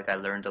as well. Like I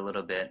learned a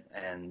little bit,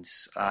 and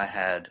I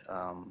had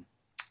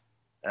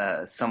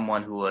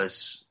someone who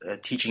was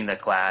teaching the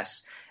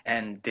class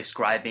and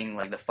describing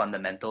like the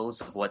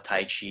fundamentals of what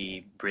Tai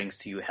Chi brings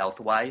to you health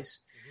wise.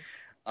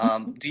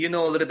 Do you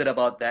know a little bit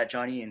about that,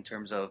 Johnny, in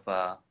terms of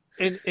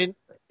in in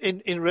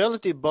in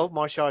reality, both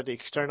martial art, the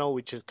external,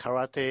 which is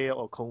karate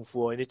or kung fu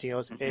or anything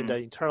else, and mhm, the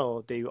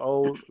internal, they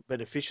all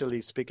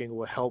beneficially speaking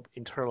will help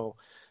internal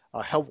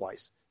health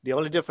wise. The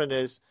only difference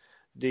is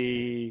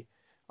the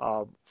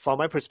from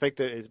my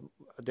perspective is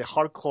the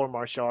hardcore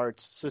martial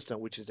arts system,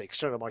 which is the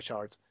external martial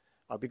arts,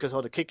 because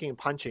of the kicking and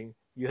punching,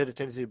 you had a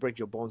tendency to break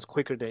your bones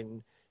quicker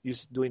than you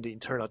doing the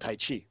internal tai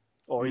chi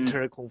or mm,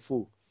 internal kung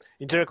fu.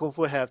 Internal kung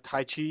fu have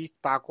tai chi,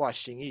 ba gua,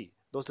 xing yi.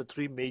 Those are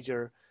three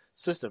major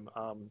system.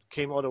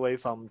 Came all the way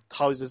from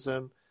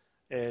Taoism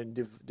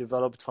and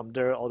developed from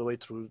there all the way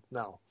through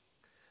now.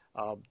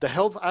 The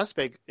health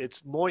aspect,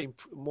 it's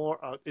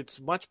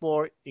much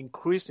more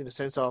increased in the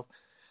sense of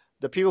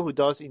the people who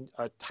does in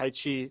Tai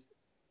Chi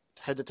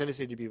had the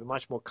tendency to be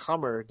much more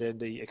calmer than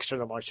the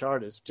external martial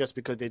artists, just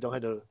because they don't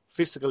have to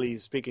physically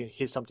speaking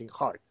hit something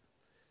hard.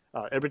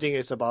 Everything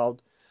is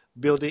about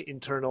building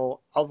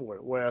internal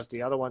outward, whereas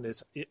the other one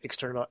is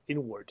external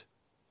inward.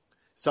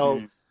 So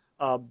mm,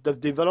 the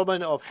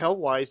development of health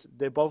wise,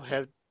 they both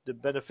have the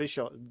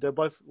beneficial. They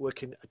both we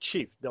can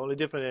achieve. The only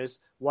difference is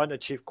one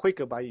achieve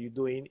quicker by you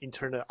doing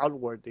internal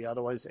outward, the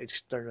other one is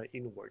external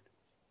inward.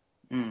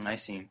 I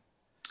see.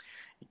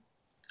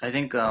 I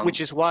think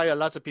Which is why a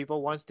lot of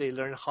people, once they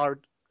learn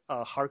hardcore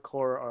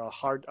or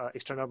hard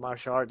external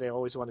martial art, they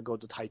always want to go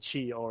to Tai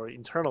Chi or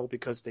internal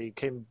because they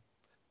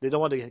don't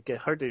want to get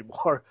hurt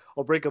anymore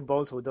or break a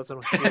bone, so it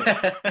doesn't feel.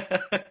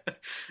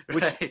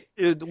 right.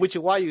 Which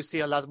is why you see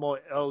a lot more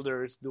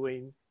elders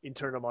doing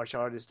internal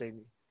martial arts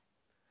than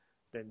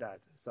that.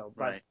 So,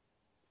 but Right.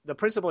 the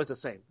principle is the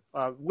same.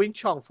 Wing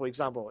Chun, for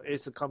example,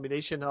 is a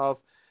combination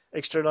of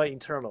external and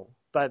internal,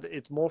 but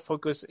it's more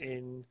focused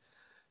in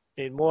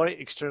more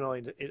external,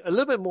 a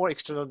little bit more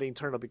external than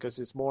internal because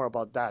it's more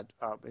about that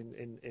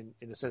in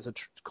the sense of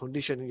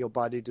conditioning your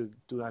body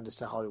to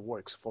understand how it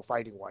works for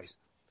fighting wise.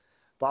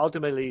 But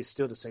ultimately, it's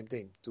still the same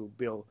thing to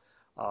build.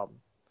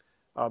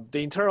 The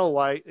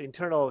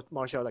internal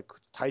martial like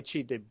Tai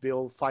Chi, they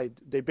build five.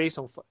 They based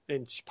on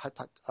in Tai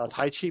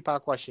Chi,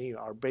 Bagua, Xingyi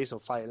are based on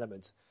 5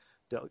 elements: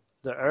 the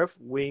earth,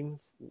 wind,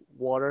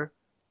 water,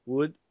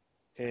 wood,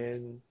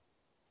 and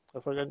I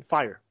forgot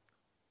fire.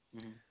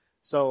 Mm-hmm.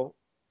 So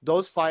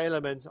those 5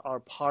 elements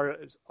are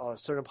a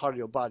certain part of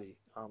your body.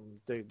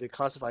 They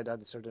classify that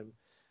in certain,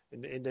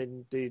 and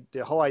then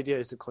the whole idea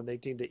is to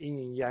connecting the yin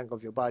and yang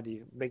of your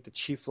body, make the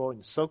chi flow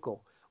in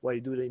circle while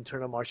you do the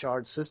internal martial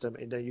arts system,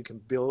 and then you can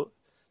build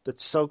the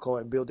circle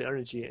and build the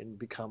energy and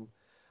become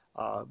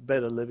a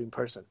better living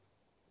person.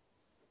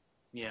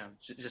 Yeah,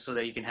 just so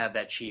that you can have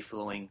that chi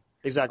flowing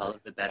Exactly. a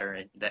little bit better,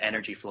 and the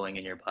energy flowing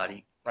in your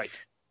body. Right.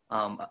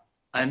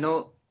 I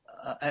know,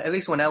 at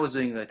least when I was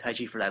doing the Tai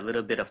Chi for that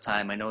little bit of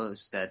time, I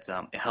noticed that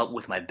it helped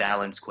with my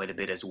balance quite a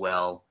bit as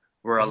well,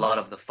 where a lot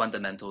of the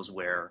fundamentals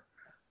were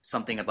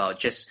something about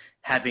just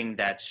having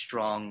that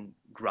strong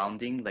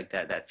grounding, like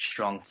that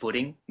strong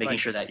footing, making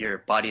sure that your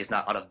body is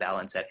not out of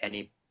balance at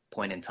any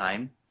point in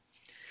time.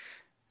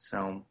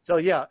 So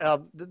yeah,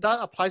 that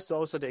applies to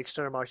also the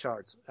external martial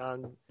arts.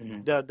 And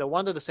the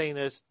one that the saying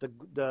is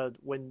the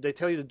when they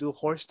tell you to do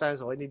horse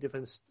stance or any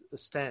different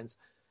stance,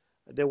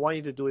 they want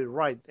you to do it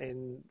right.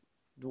 And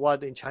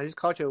what in Chinese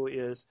culture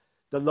is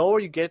the lower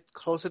you get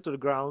closer to the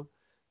ground,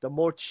 the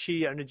more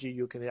chi energy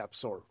you can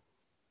absorb.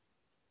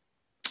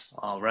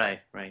 Oh,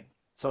 right.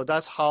 So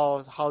that's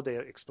how they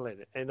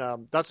explain it,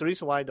 and that's the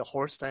reason why the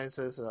horse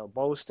stances,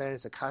 bow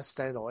stance, a cat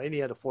stance, or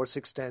any other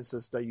 4-6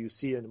 stances that you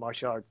see in the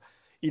martial art,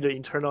 either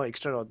internal or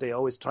external, they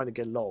always try to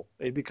get low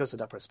because of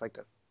that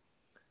perspective.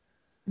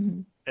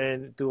 Mm-hmm.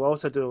 And to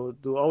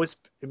always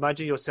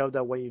imagine yourself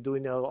that when you're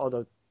doing all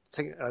the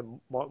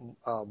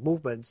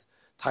movements,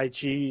 Tai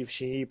Chi,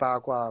 Xingyi,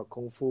 Bagua,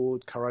 Kung Fu,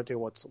 Karate,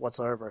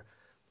 whatsoever,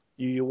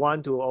 you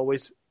want to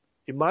always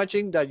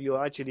imagine that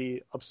you're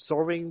actually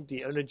absorbing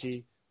the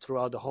energy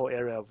throughout the whole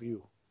area of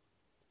you.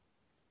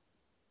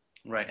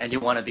 Right, and you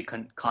want to be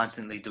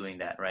constantly doing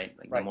that, right?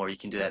 Like right. The more you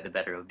can do that, the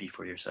better it will be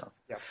for yourself.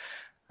 Yeah.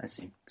 I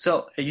see.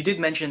 So you did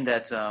mention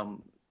that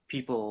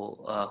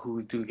people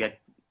who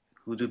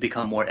do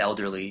become more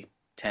elderly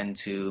tend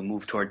to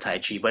move toward Tai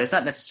Chi, but it's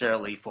not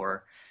necessarily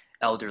for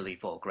elderly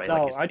folk, right?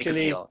 No, Like actually, it could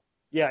be all...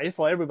 yeah, it's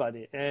for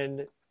everybody.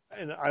 And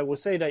I would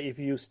say that if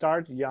you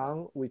start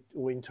young with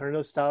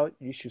internal style,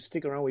 you should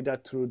stick around with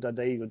that through the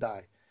day you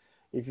die.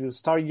 If you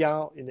start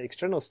young in the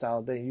external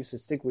style, then you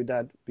should stick with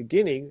that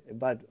beginning.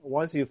 But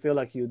once you feel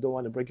like you don't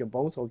want to break your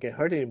bones or get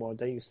hurt anymore,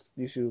 then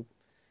you should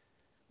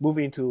move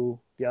into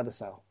the other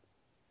style.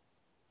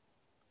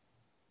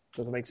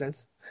 Does it make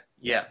sense?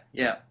 Yeah.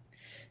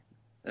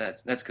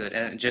 That's good.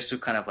 And just to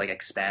kind of like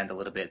expand a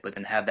little bit, but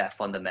then have that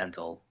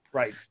fundamental.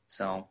 Right.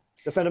 So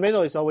the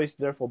fundamental is always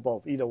there for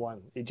both, either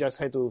one. You just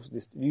have to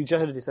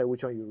decide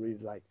which one you really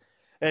like.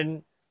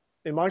 And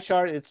in martial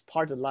art, it's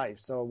part of life.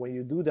 So when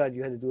you do that,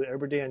 you have to do it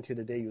every day until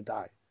the day you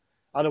die.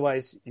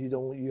 Otherwise,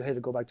 you have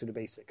to go back to the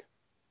basic,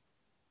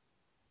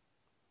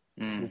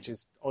 which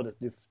is all the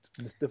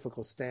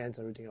difficult stance,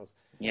 everything else.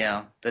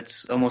 Yeah,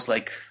 that's almost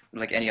like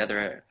any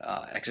other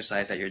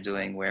exercise that you're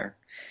doing, where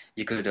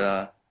you could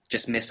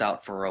just miss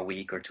out for a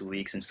week or 2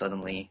 weeks, and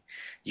suddenly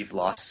you've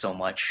lost so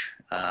much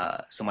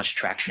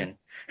traction.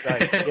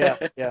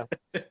 Right. Yeah.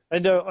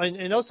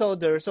 And also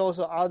there's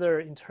also other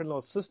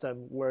internal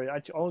system where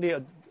actually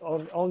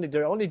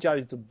their only job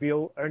is to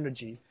build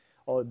energy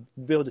or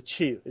build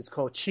qi. It's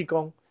called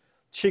qigong.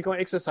 Qigong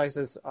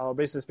exercises are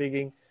basically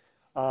speaking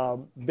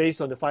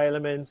based on the 5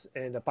 elements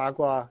and the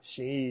Bagua,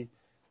 Xingyi,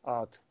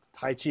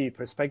 Tai Chi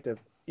perspective,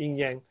 yin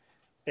yang,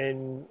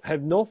 and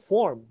have no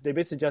form. They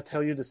basically just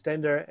tell you to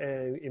stand there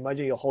and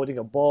imagine you're holding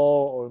a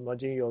ball, or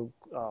imagine you're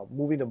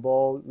moving the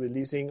ball,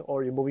 releasing,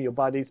 or you're moving your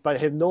bodies, but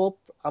have no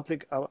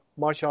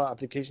martial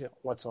application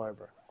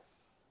whatsoever.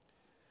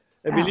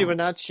 And believe it or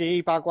not,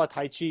 Xingyi, Bagua,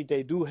 Tai Chi,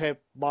 they do have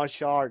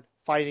martial art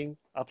fighting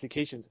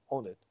applications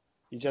on it.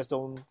 You just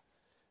don't,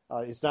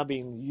 it's not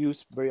being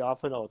used very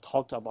often or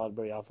talked about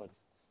very often.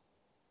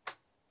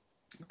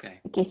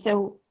 Okay,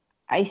 so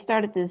I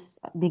started this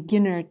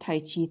beginner Tai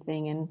Chi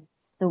thing, and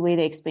the way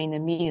they explain to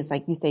me is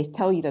like they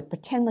tell you to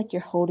pretend like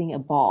you're holding a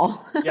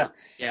ball. Yeah.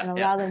 And a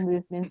lot of the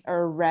movements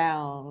are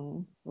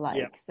round,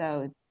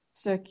 so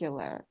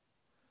circular.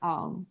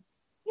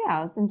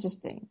 Yeah, it's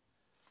interesting.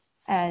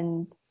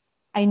 And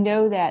I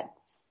know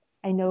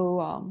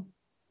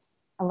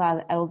a lot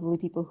of elderly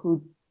people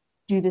who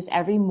do this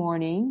every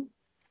morning,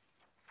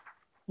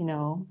 you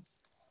know,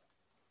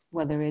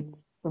 whether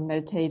it's for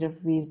meditative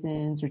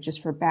reasons or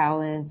just for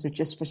balance or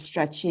just for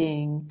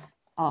stretching.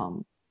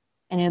 And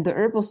in the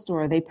herbal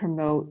store, they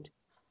promote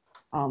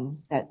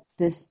that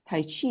this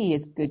Tai Chi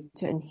is good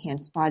to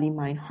enhance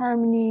body-mind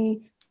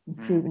harmony,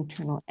 improve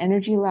internal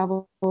energy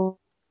levels,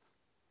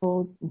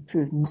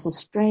 improve muscle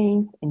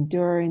strength,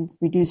 endurance,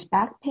 reduce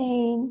back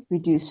pain,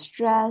 reduce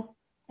stress,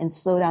 and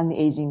slow down the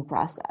aging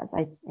process.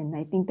 I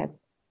think that's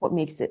what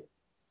makes it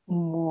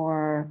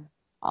more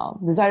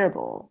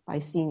desirable by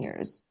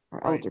seniors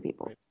or older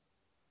people. Right.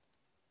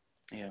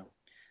 Yeah.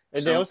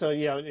 And they also,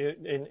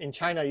 in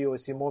China, you will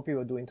see more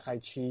people doing Tai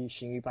Chi,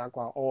 Xing Yi Ba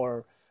Gua,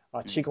 or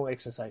Qigong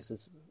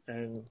exercises,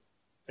 and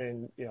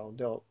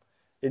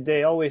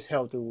they always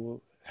help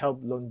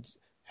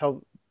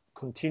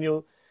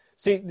continue.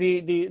 See,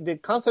 the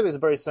concept is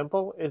very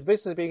simple. It's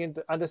basically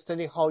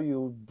understanding how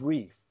you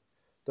breathe.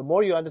 The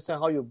more you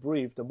understand how you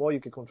breathe, the more you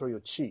can control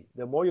your qi.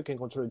 The more you can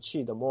control your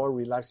qi, the more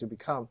relaxed you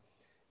become,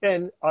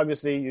 and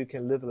obviously you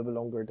can live a little bit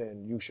longer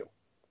than usual.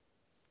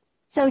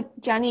 So,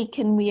 Johnny,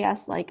 can we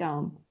ask,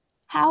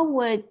 how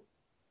would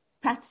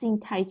practicing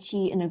Tai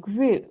Chi in a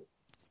group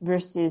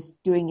versus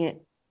doing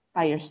it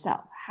by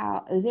yourself?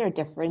 Is there a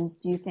difference,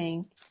 do you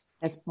think,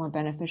 that's more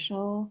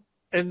beneficial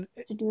to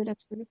do it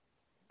as a group?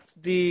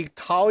 The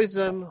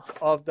Taoism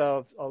of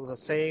the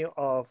saying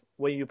of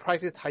when you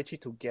practice Tai Chi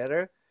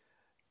together,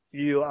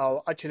 you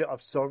are actually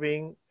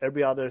absorbing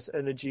every other's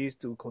energies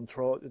to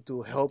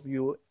help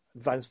you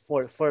advance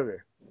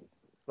further.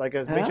 Like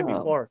as mentioned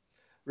before,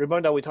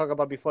 remember that we talked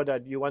about before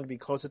that you want to be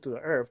closer to the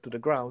earth, to the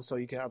ground, so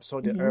you can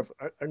absorb the earth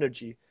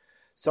energy.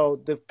 So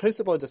the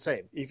principle is the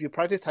same. If you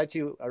practice Tai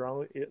Chi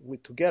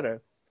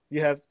together, you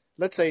have,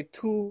 let's say,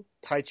 2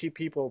 Tai Chi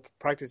people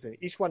practicing.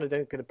 Each one of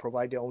them can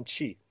provide their own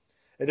Qi.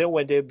 And then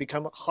when they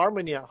become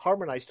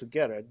harmonized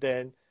together,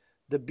 then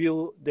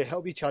they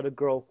help each other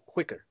grow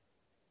quicker.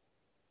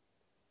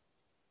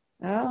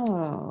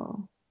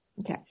 Oh,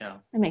 okay. Yeah,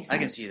 that makes sense. I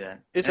can see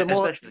that. It's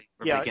especially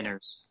for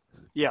beginners.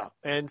 Yeah,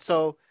 and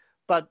so,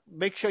 but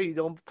make sure you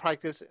don't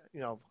practice,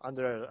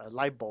 under a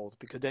light bulb,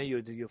 because then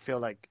you feel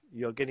like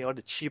you're getting all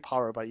the Qi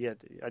power, but yet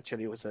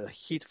actually it was a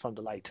heat from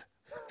the light.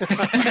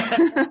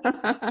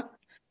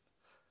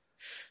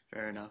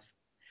 Fair enough.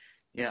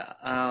 Yeah,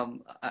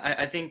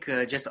 I think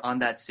just on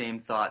that same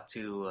thought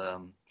too,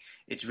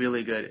 it's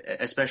really good,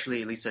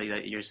 especially Lisa,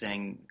 that you're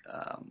saying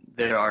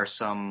there are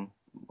some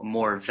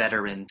more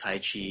veteran Tai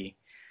Chi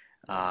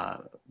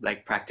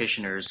like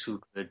practitioners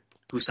who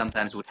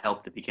sometimes would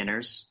help the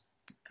beginners,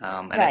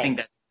 and Right. I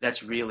think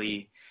that's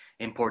really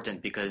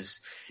important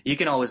because you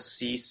can always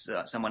see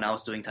someone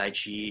else doing Tai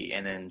Chi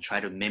and then try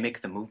to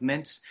mimic the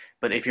movements,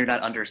 but if you're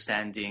not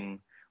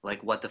understanding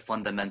like what the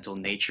fundamental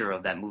nature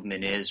of that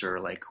movement is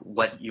or like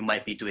what you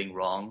might be doing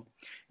wrong,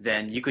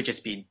 then you could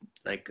just be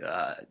like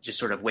just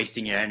sort of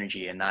wasting your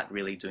energy and not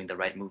really doing the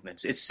right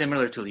movements. It's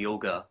similar to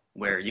yoga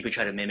where you could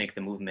try to mimic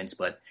the movements,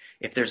 but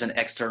if there's an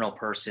external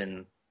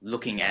person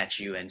looking at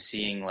you and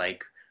seeing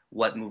like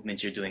what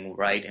movements you're doing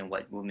right and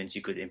what movements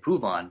you could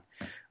improve on,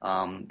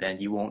 then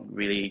you won't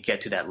really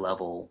get to that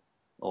level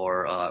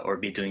or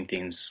be doing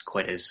things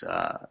quite as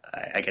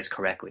I guess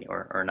correctly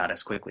or not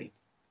as quickly.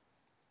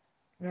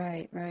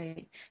 Right,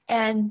 right.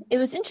 And it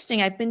was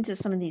interesting. I've been to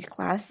some of these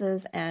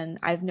classes and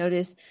I've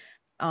noticed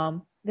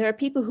there are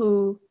people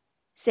who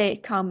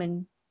come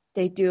and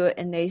they do it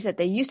and they said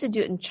they used to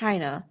do it in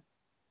China,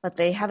 but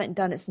they haven't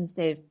done it since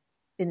they've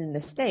been in the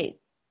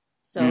States.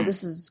 So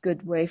this is a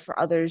good way for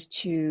others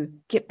to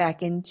get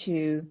back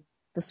into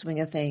the swing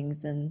of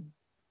things and,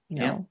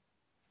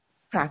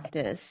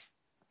 practice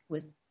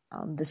with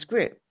this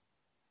group.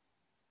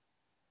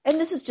 And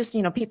this is just,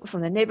 people from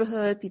the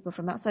neighborhood, people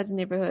from outside the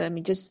neighborhood. I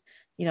mean, just,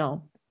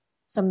 I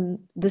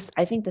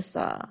think this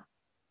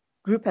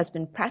group has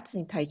been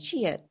practicing Tai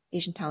Chi at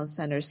Asian Town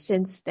Center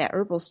since that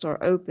herbal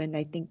store opened.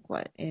 I think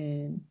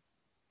Asian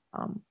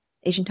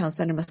Town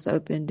Center must have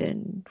opened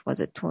in,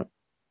 was it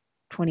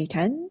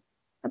 2010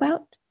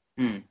 about?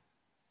 And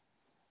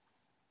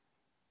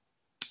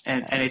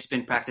it's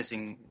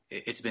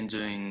been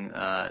doing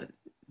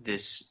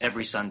this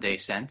every Sunday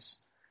since?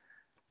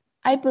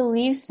 I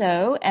believe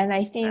so. And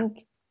I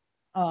think,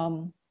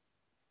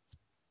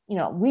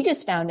 we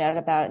just found out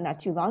about it not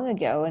too long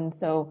ago. And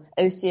so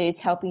OCA is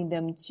helping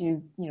them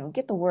to,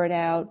 get the word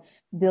out,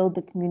 build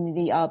the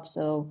community up.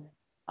 So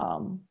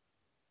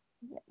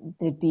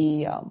there'd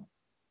be,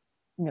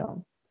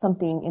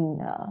 something in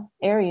the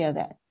area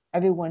that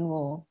everyone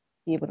will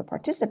be able to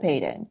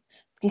participate in.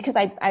 Because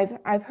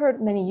I've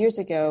heard many years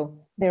ago,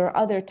 there were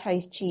other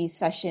Tai Chi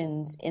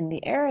sessions in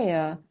the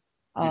area,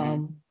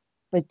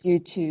 but due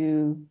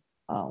to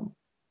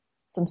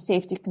some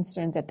safety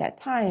concerns at that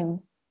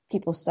time,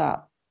 people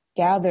stopped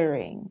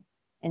gathering.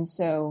 And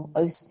so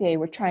OCA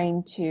were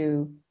trying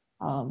to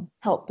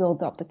help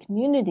build up the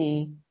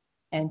community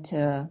and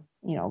to,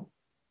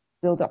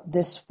 build up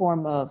this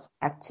form of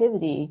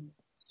activity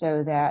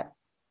so that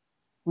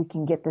we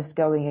can get this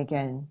going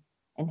again.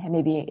 And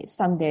maybe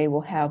someday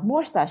we'll have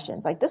more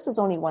sessions. Like this is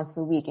only once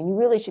a week, and you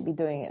really should be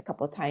doing it a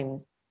couple of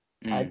times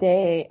a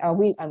day, a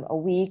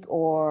week,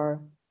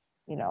 or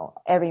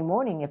every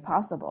morning if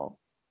possible.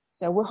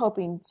 So we're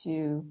hoping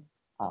to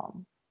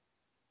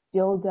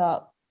build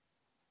up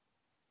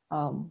the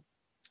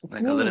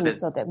Like a little community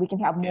bit. so that we can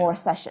have more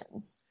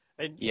sessions.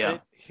 And Yeah.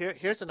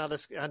 here's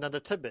another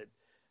tidbit.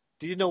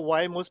 Do you know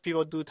why most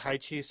people do Tai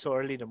Chi so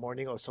early in the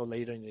morning or so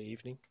later in the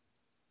evening?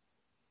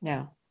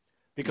 No.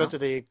 Because of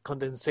the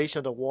condensation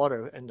of the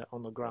water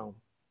on the ground.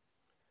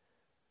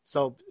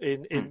 So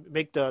it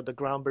make the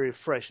ground very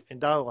fresh,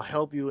 and that will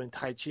help you in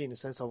Tai Chi in the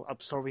sense of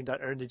absorbing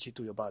that energy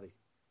to your body.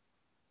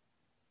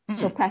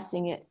 So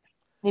pressing it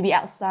maybe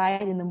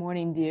outside in the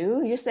morning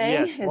dew, you're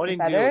saying? Yes, Is morning it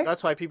better? dew.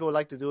 That's why people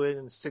like to do it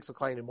in 6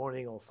 o'clock in the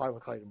morning or 5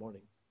 o'clock in the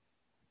morning.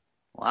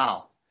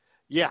 Wow.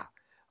 Yeah.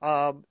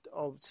 7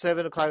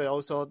 o'clock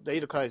also,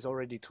 8 o'clock is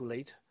already too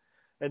late.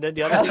 And then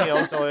the other thing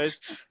also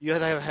is you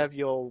have to have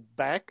your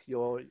back,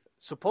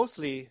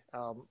 supposedly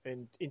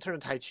in internal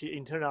Tai Chi,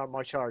 internal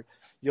martial art,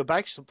 your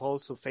back is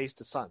supposed to face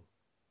the sun.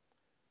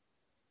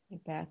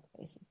 Your back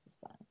faces the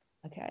sun.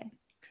 Okay.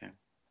 Okay.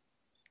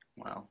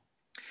 Wow.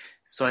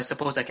 So I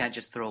suppose I can't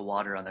just throw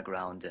water on the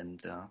ground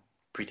and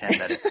pretend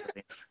that it's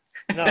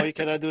No, you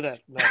cannot do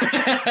that.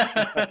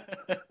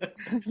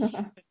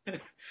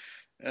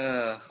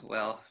 No.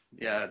 Well,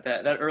 yeah,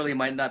 that early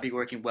might not be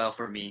working well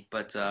for me,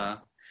 but I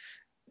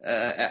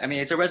mean,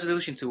 it's a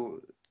resolution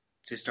to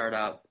start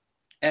out,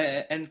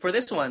 and for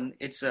this one,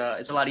 it's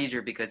a lot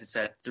easier because it's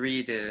at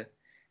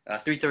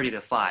 3:30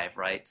 to 5,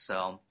 right?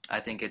 So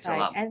I think it's a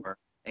lot more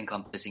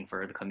encompassing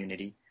for the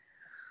community.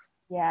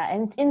 Yeah,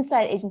 and it's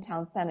inside Asian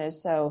Town Center,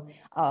 so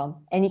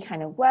any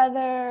kind of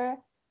weather,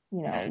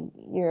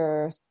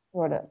 you're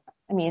sort of,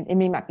 I mean, it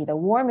may not be the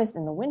warmest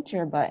in the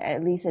winter, but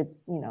at least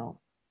it's,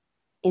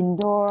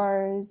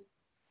 indoors,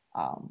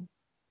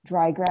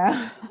 dry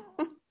ground.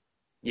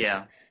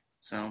 Yeah.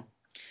 So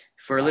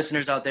for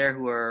listeners out there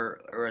who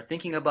are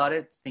thinking about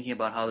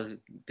how to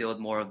build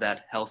more of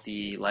that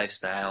healthy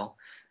lifestyle,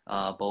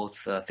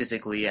 both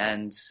physically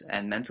and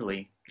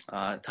mentally,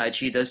 Tai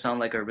Chi does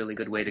sound like a really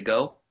good way to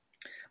go.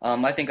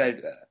 I think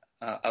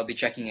I'll be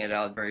checking it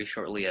out very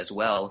shortly as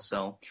well.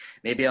 So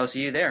maybe I'll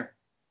see you there.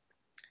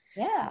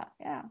 Yeah.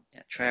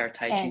 Try our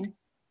Tai Chi.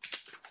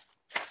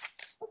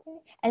 Okay.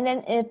 And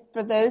then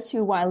for those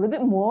who want a little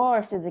bit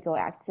more physical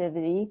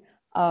activity,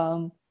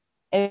 OCA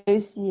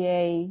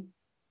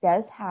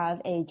does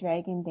have a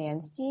dragon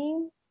dance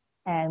team,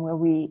 and where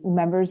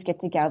members get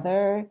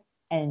together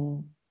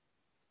and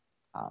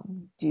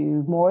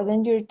do more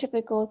than your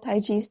typical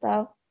Tai Chi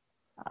stuff.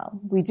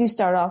 We do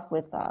start off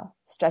with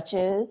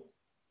stretches,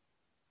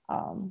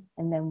 and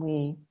then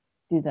we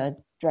do the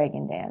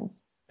dragon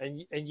dance.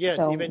 And yes,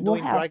 so even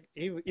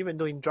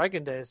doing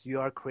dragon dance,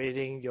 you are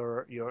creating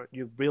you're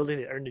building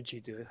the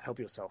energy to help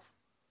yourself.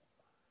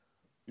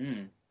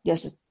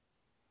 Yes, it's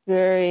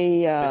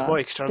very it's more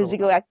external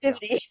physical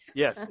activity.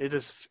 Yes, it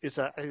is. It's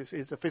a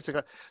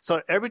physical.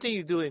 So everything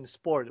you do in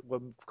sport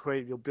will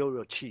build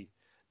your chi.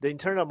 The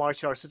internal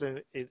martial arts system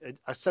it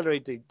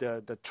accelerate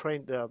the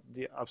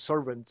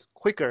absorbance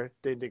quicker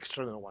than the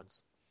external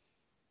ones.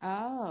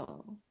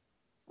 Oh,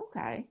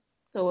 okay.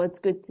 So it's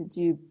good to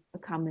do a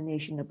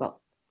combination of both.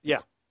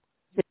 Yeah.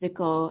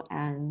 Physical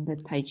and the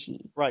Tai Chi.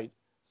 Right.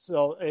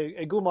 So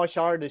a good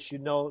martial artist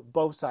should know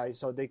both sides,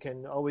 so they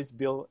can always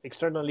build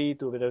externally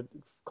to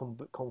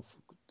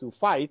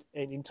fight,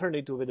 and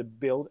internally to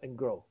build and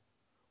grow.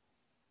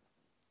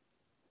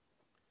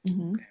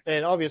 Mm-hmm.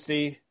 And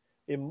obviously,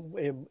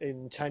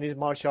 in Chinese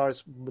martial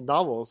arts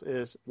novels,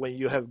 is when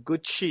you have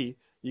good chi,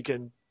 you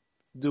can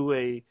do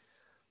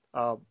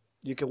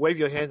you can wave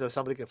your hands and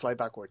somebody can fly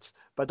backwards.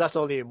 But that's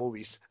only in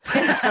movies.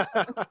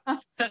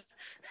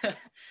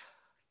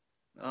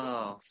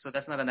 Oh, so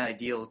that's not an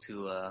ideal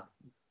to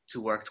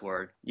work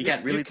toward. You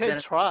can't really. You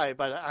can try,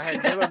 but I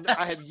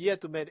have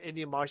yet to meet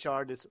any martial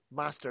artist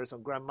masters or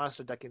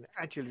grandmaster that can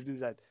actually do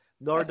that.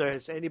 Nor there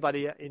is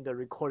anybody in the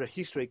recorded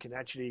history can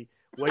actually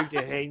wave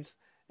their hands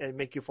and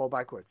make you fall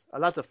backwards. A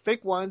lot of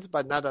fake ones,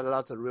 but not a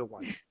lot of real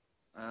ones.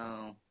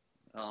 Oh,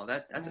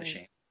 that's a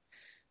shame.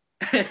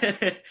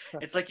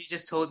 It's like you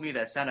just told me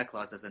that Santa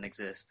Claus doesn't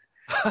exist.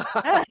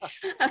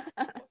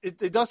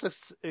 It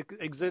does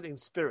exist in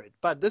spirit,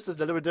 but this is a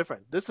little bit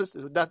different. This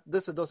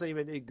doesn't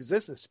even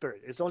exist in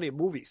spirit. It's only in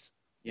movies.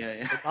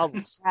 Yeah.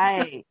 Novels.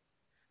 Right.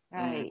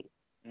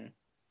 Mm-hmm.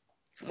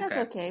 That's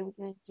okay. We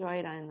can enjoy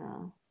it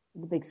on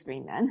the big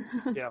screen then.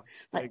 Yeah.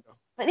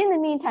 But in the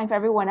meantime, for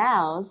everyone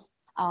else,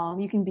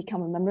 you can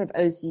become a member of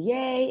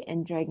OCA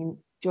and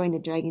join the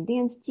Dragon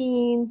Dance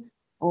team.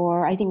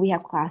 Or I think we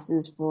have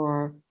classes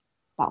for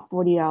about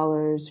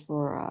 $40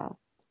 for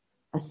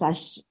a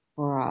session.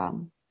 I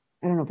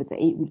don't know if it's an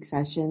 8-week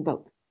session,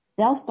 but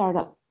they'll start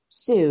up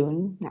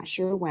soon. Not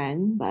sure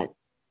when, but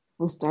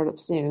we'll start up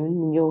soon.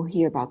 And you'll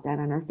hear about that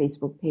on our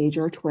Facebook page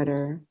or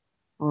Twitter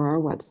or our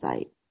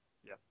website.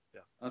 Yeah.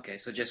 Okay,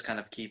 so just kind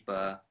of keep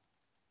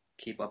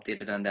keep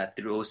updated on that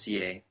through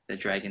OCA, the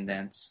Dragon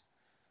Dance.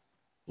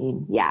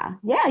 Yeah,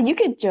 yeah, you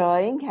could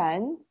join,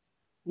 Ken.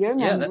 You're a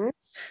Yeah, member.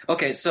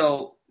 okay,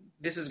 so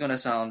this is gonna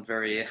sound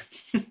very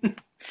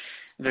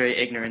very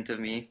ignorant of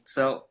me.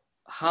 So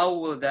how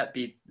will that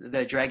be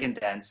the Dragon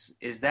Dance?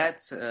 Is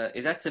that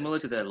similar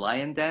to the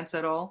Lion Dance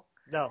at all?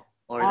 No.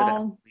 Or is it a Um,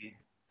 completely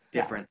no.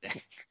 different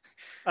thing?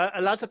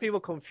 A lot of people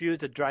confuse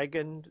the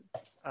dragon.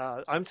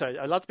 I'm sorry.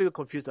 A lot of people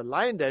confuse the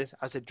lion dance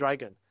as a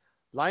dragon.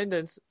 Lion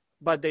dance,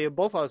 but they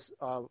both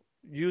are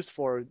used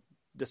for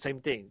the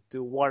same thing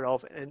to ward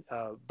off and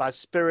bad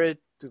spirit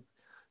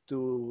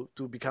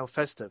to become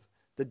festive.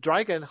 The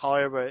dragon,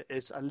 however,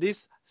 is at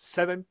least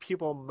 7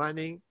 people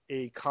manning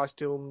a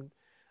costume,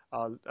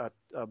 a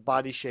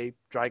body shaped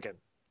dragon,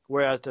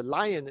 whereas the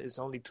lion is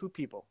only 2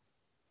 people.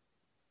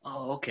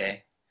 Oh,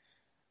 okay.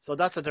 So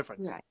that's the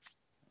difference. Right,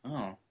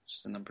 Oh,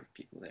 just the number of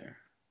people there.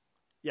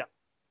 Yeah.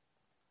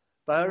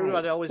 But right.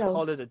 everybody always So,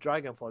 call it a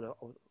dragon for the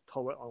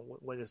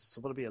when it's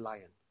supposed to be a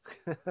lion.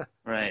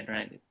 Right,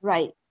 right.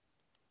 right.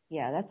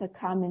 Yeah, that's a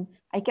common.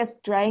 I guess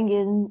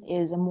dragon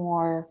is a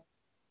more,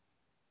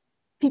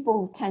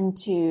 people tend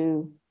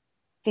to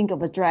think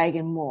of a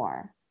dragon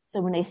more.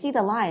 So when they see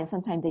the lion,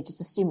 sometimes they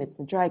just assume it's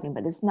the dragon,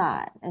 but it's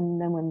not. And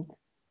then when,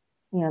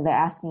 they're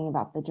asking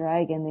about the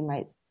dragon, they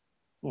might,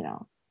 you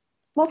know,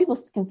 more people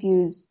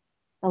confuse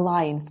the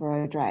lion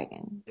for a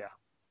dragon. Yeah.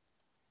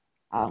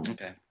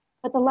 Okay.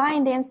 But the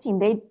lion dance team,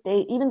 they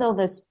even though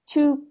there's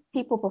 2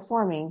 people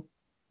performing,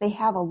 they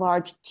have a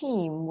large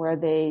team where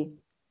they,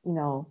 you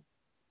know,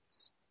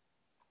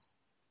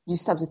 do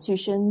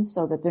substitutions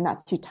so that they're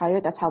not too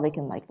tired. That's how they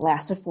can like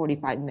last for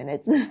 45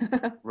 minutes.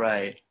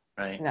 Right,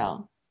 right.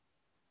 No.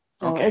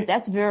 So Okay.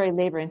 that's very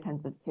labor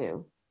intensive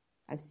too.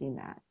 I've seen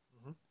that.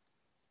 Mm-hmm.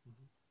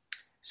 Mm-hmm.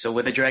 So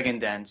with the Dragon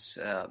Dance,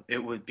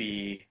 it would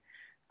be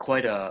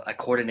quite a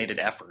coordinated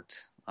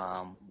effort,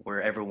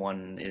 where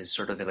everyone is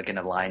sort of like in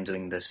a line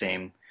doing the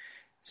same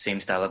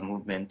style of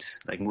movement,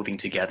 like moving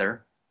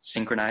together,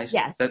 synchronized.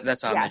 Yes.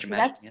 That's how I'm Yeah. So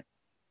imagining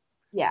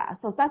it.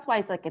 so that's why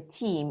it's like a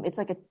team. It's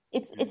like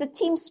it's a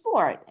team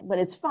sport, but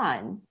it's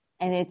fun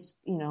and it's,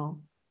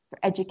 for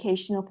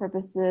educational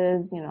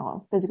purposes,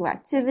 physical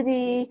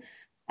activity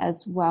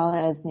as well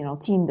as,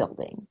 team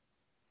building.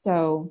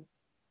 So,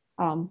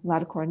 a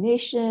lot of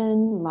coordination,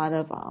 a lot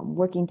of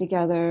working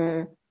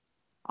together,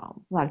 a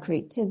lot of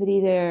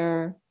creativity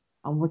there,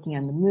 working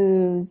on the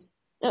moves.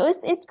 So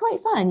it's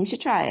quite fun. You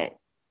should try it.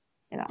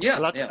 Yeah, A yeah.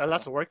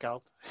 lot of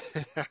workout.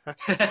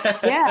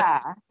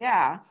 Yeah,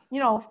 yeah.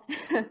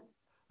 I'm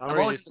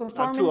always I'm too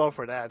Performance. old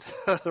for that.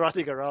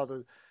 Running around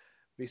and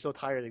be so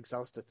tired and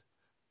exhausted.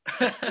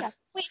 Yeah.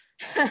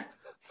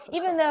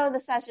 Even though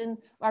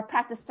our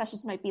practice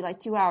sessions might be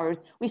like 2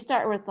 hours, we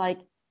start with like,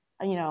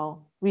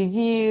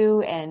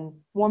 review and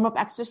warm up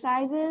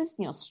exercises,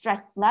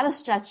 a lot of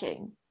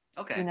stretching,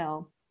 you Okay.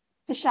 know.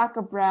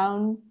 Tashaka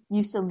Brown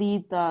used to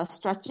lead the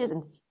stretches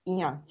and,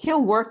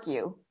 he'll work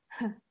you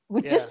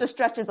with Yeah. just the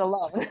stretches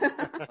alone.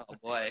 Oh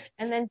boy.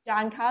 And then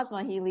John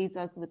Cosma, he leads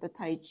us with the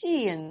Tai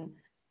Chi and,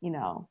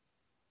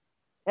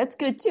 that's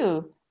good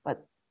too.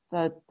 But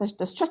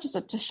the stretches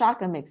that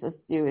Tashaka makes us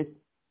do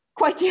is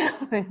quite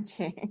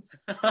challenging.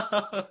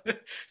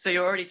 So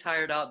you're already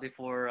tired out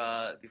before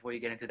you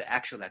get into the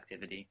actual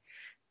activity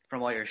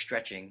from all your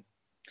stretching.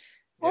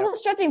 Well, Yep. the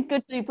stretching is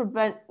good to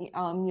prevent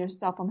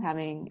yourself from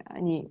having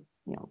any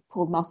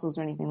pulled muscles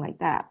or anything like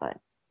that. But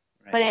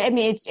Right. I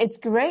mean it's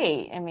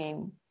great. I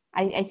mean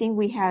I think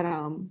we had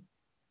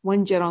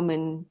one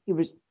gentleman, he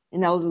was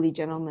an elderly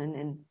gentleman,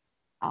 and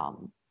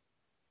um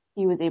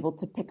he was able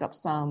to pick up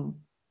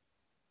some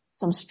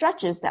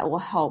stretches that will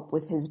help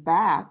with his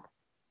back,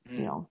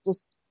 Mm.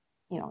 just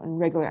in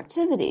regular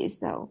activities.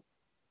 So,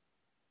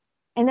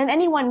 and then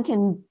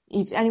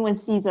if anyone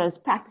sees us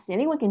practicing,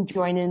 anyone can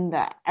join in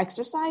the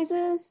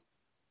exercises,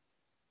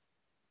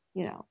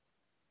 you know.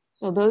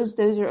 So those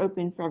are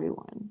open for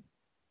everyone.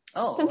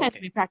 Oh, Sometimes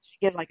okay. we practice,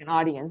 we get like an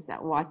audience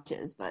that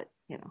watches, but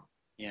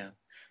Yeah.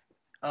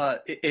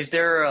 Is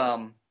there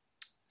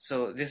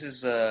so this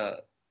is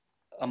a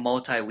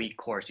multi-week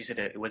course. You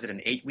said was it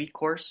an 8-week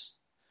course?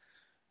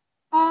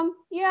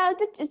 yeah,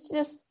 it's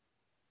just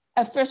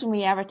at first when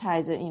we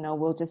advertise it,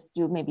 we'll just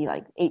do maybe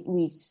like 8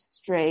 weeks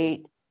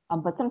straight.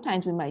 But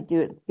sometimes we might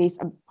do it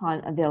based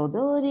upon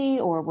availability,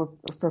 or we're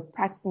for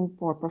practicing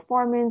for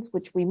performance,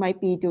 which we might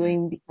be Mm.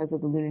 doing because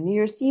of the Lunar New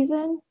Year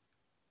season.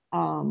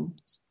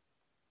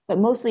 But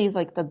mostly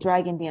like the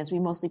Dragon Dance, we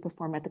mostly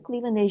perform at the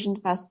Cleveland Asian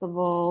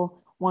Festival,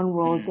 One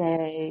World Mm.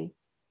 Day,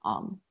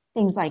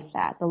 things like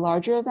that. The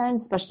larger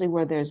events, especially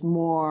where there's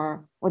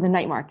more, or the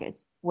night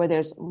markets, where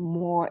there's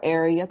more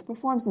area to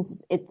perform,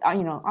 since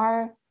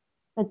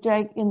the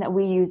dragon that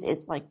we use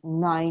is like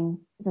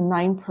it's a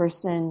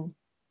 9-person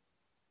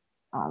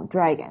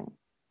dragon.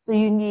 So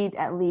you need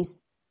at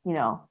least,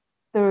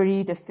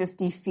 30 to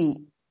 50 feet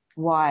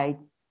wide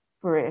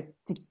for it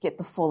to get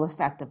the full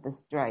effect of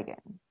this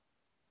dragon.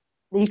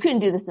 You couldn't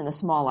do this in a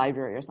small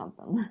library or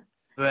something.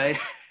 Right.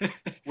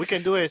 We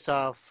can do it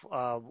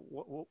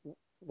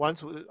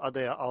once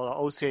our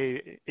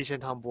OCA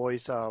Asian Town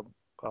Boys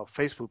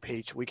Facebook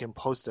page, we can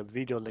post the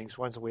video links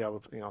once we have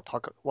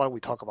talk what we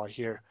talk about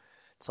here,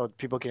 so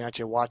people can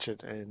actually watch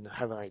it and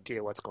have an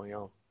idea what's going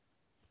on.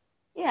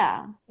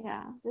 Yeah,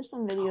 yeah. There's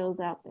some videos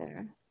out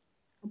there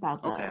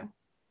about Okay. the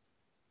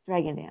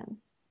dragon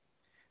dance.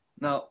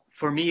 Now,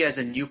 for me as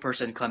a new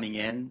person coming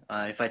in,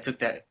 if I took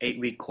that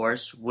 8-week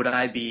course, would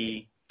I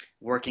be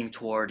working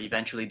toward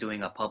eventually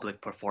doing a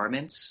public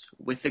performance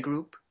with the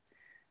group?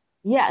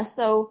 Yeah,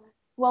 so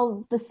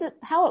well,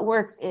 how it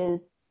works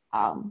is,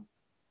 to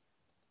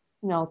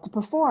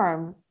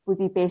perform would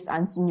be based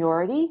on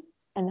seniority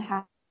and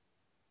how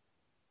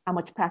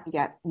much practice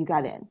you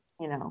got in,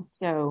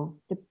 So,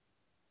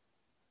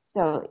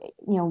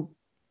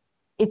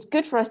 it's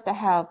good for us to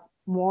have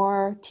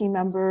more team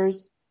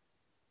members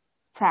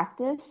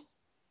practice.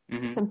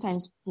 Hmm.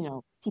 Sometimes,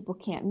 people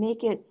can't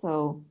make it,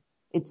 so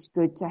it's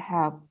good to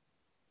have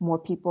more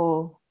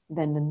people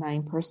than the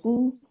 9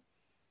 persons.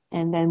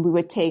 And then we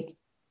would take,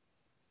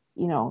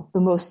 the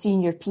most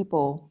senior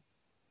people.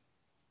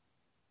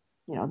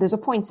 There's a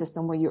point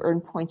system where you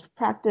earn points for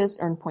practice,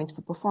 earn points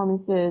for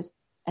performances,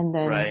 and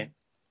then Right.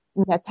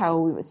 that's how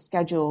we would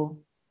schedule,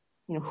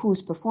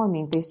 who's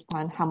performing based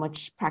upon how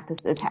much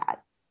practice they've had,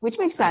 which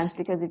makes I sense see.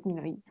 because if,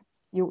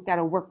 you got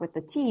to work with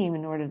the team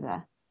in order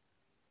to,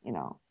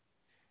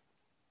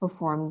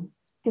 perform.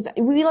 Because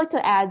we like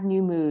to add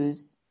new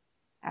moves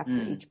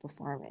after each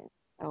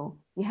performance. So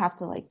you have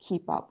to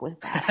keep up with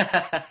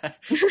that.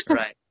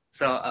 Right.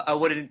 So I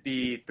wouldn't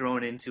be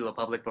thrown into a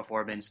public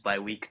performance by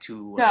week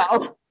 2 or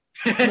No,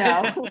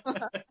 no.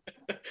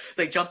 it's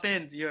like jump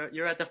in.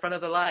 You're at the front of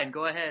the line.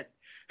 Go ahead.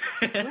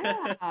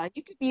 Yeah,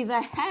 you could be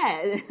the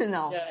head.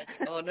 No, Yeah.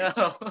 Oh no.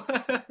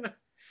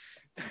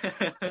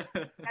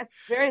 that's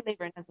very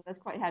labor intensive. That's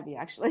quite heavy,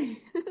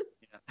 actually.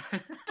 Yeah.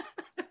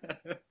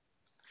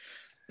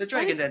 The But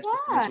Dragon it's Dance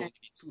performance will fun. only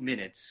be 2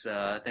 minutes,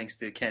 thanks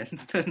to Ken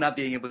not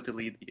being able to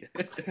lead you.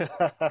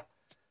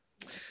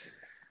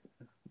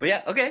 But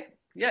yeah, okay.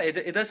 Yeah,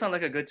 it does sound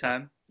like a good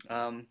time.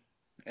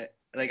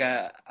 Like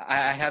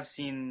I have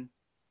seen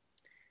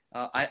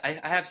I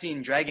have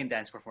seen Dragon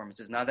Dance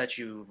performances. Now that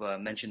you've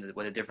mentioned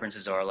what the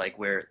differences are, like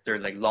where they're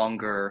like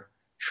longer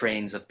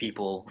trains of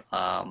people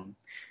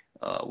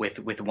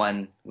with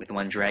one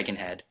dragon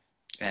head,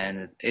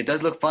 and it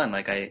does look fun.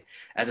 Like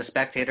as a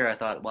spectator, I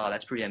thought, wow,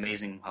 that's pretty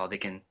amazing how they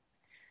can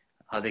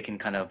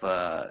kind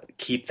of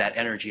keep that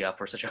energy up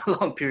for such a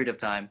long period of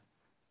time.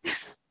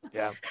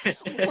 Yeah.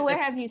 So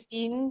where have you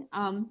seen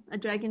a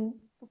dragon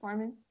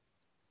performance?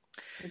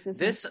 Is this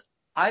in This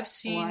I've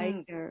Hawaii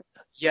seen. or?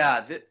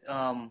 Yeah,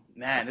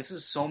 man, this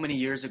was so many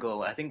years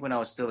ago. I think when I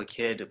was still a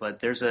kid, but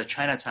there's a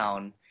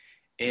Chinatown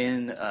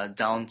in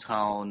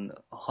downtown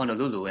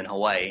Honolulu in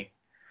Hawaii,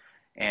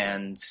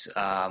 and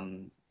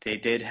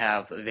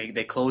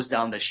they closed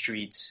down the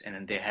streets, and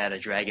then they had a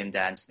dragon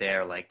dance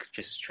there, like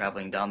just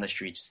traveling down the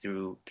streets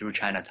through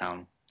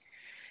Chinatown.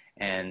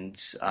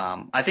 And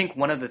I think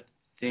one of the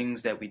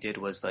things that we did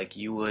was like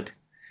you would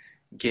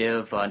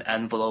give an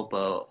envelope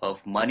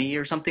of money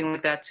or something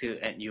like that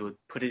and you would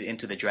put it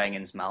into the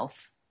dragon's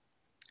mouth.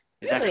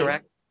 Is that Really?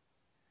 correct?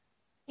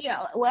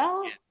 Yeah,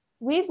 well,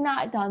 we've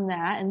not done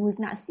that and we've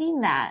not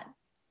seen that.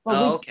 But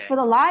Oh, okay. for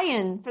the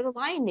lion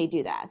they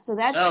do that. So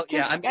that's Oh,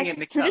 yeah, I'm getting that's it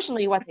mixed up.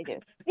 traditionally what they do.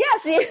 Yeah,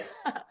 see,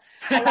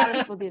 a lot of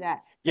people do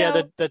that. Yeah,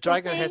 So the so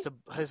dragon say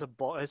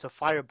has a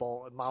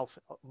fireball mouth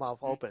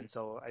open,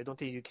 so I don't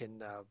think you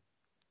can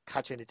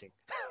catch anything.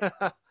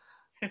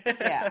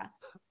 yeah.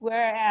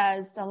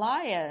 Whereas the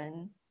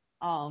lion,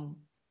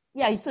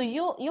 yeah, so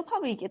you'll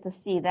probably get to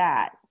see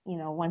that,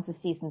 once the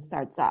season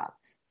starts up.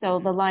 So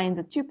Mhm. the lion's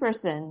a 2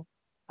 person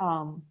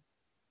um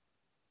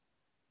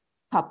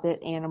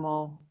puppet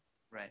animal,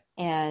 Right.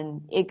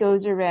 and it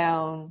goes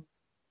around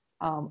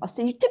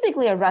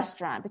typically a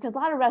restaurant, because a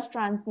lot of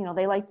restaurants,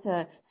 they like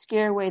to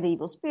scare away the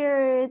evil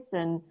spirits,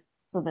 and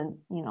so then,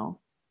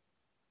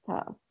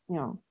 to,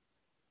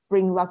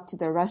 bring luck to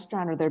their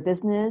restaurant or their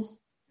business.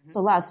 Mhm. So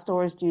a lot of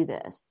stores do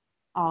this.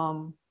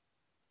 Um,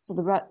 so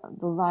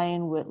the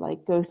lion would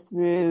go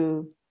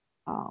through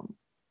um,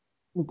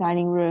 the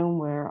dining room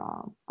where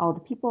all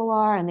the people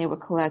are, and they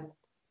would collect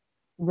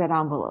red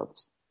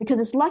envelopes because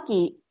it's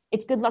lucky.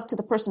 It's good luck to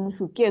the person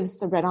who gives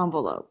the red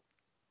envelope,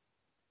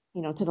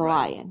 to the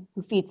Right. lion,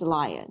 who feeds the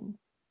lion.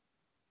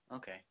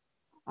 Okay.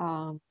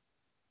 Um,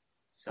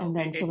 So and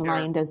then so if the you're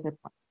lion does their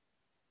part.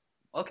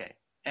 okay,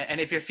 and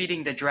if you're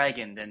feeding the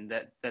dragon, then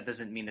that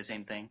doesn't mean the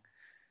same thing.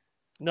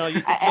 No,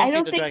 you I don't feed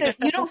don't the think dragon.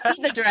 that you don't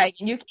feed the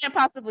dragon. You can't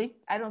possibly.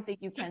 I don't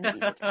think you can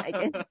feed the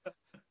dragon.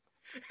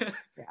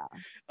 Yeah,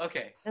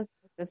 Okay. that's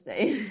what to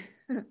say.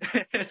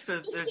 So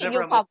You'll there's see. never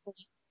You'll a moment. probably.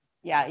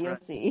 Yeah, you'll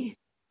Right. see.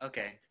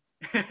 Okay.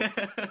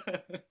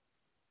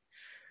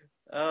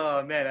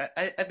 Oh man,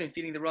 I've been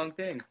feeding the wrong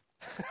thing.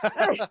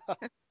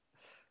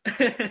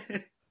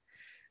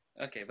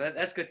 Okay, but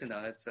that's good to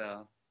know. That's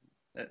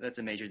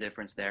a major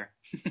difference there.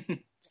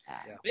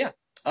 Yeah. Yeah.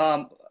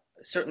 Um,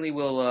 Certainly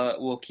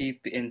we'll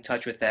keep in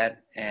touch with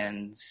that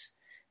and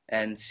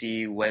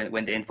see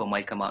when the info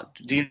might come out.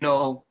 Do you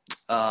know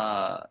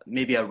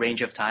maybe a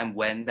range of time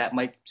when that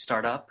might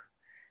start up?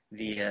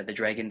 the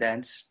Dragon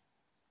Dance?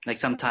 Like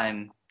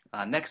sometime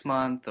next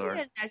month or?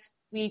 Yeah, next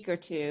week or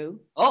two.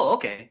 Oh,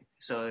 okay.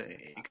 So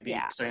it could be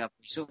Yeah. starting up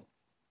soon.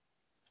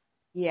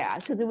 Yeah,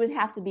 because it would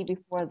have to be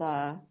before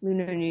the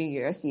Lunar New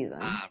Year season.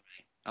 Ah,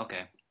 right.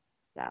 Okay.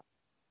 So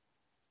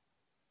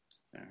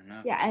Fair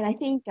enough. yeah, and I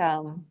think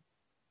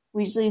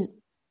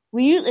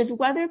if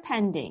weather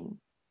pending,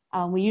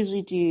 we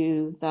usually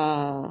do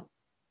the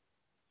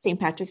St.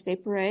 Patrick's Day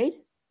parade.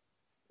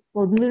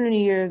 Well, Lunar New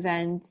Year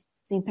event,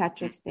 St.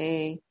 Patrick's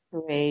Day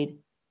parade,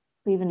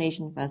 Cleveland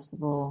Nation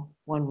Festival,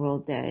 One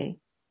World Day.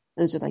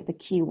 Those are like the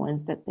key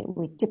ones that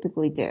we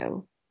typically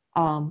do.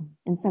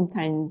 And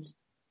sometimes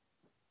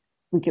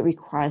we get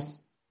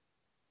requests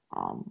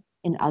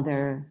in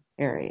other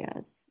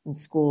areas, in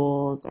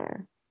schools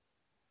or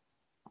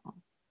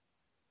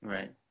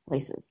Right.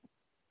 places.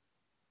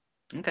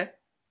 Okay.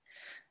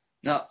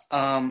 Now,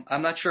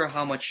 I'm not sure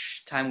how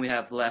much time we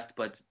have left,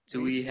 but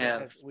we don't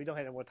have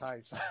any more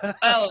time. So.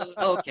 Oh,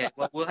 okay.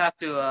 Well, we'll have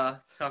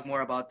to talk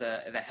more about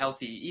the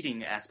healthy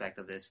eating aspect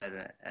of this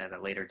at a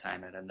later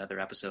time, at another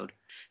episode.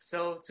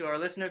 So, to our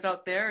listeners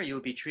out there, you'll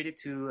be treated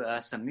to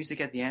some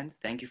music at the end.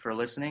 Thank you for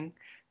listening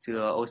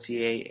to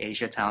OCA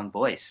Asia Town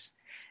Voice.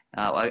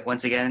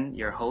 Once again,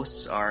 your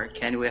hosts are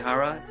Ken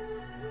Uehara,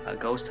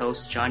 ghost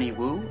host Johnny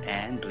Wu,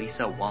 and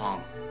Lisa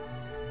Wong.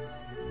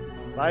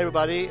 Bye,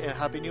 everybody, and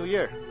Happy New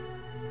Year.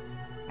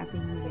 Happy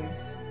New Year.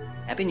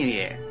 Happy New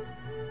Year.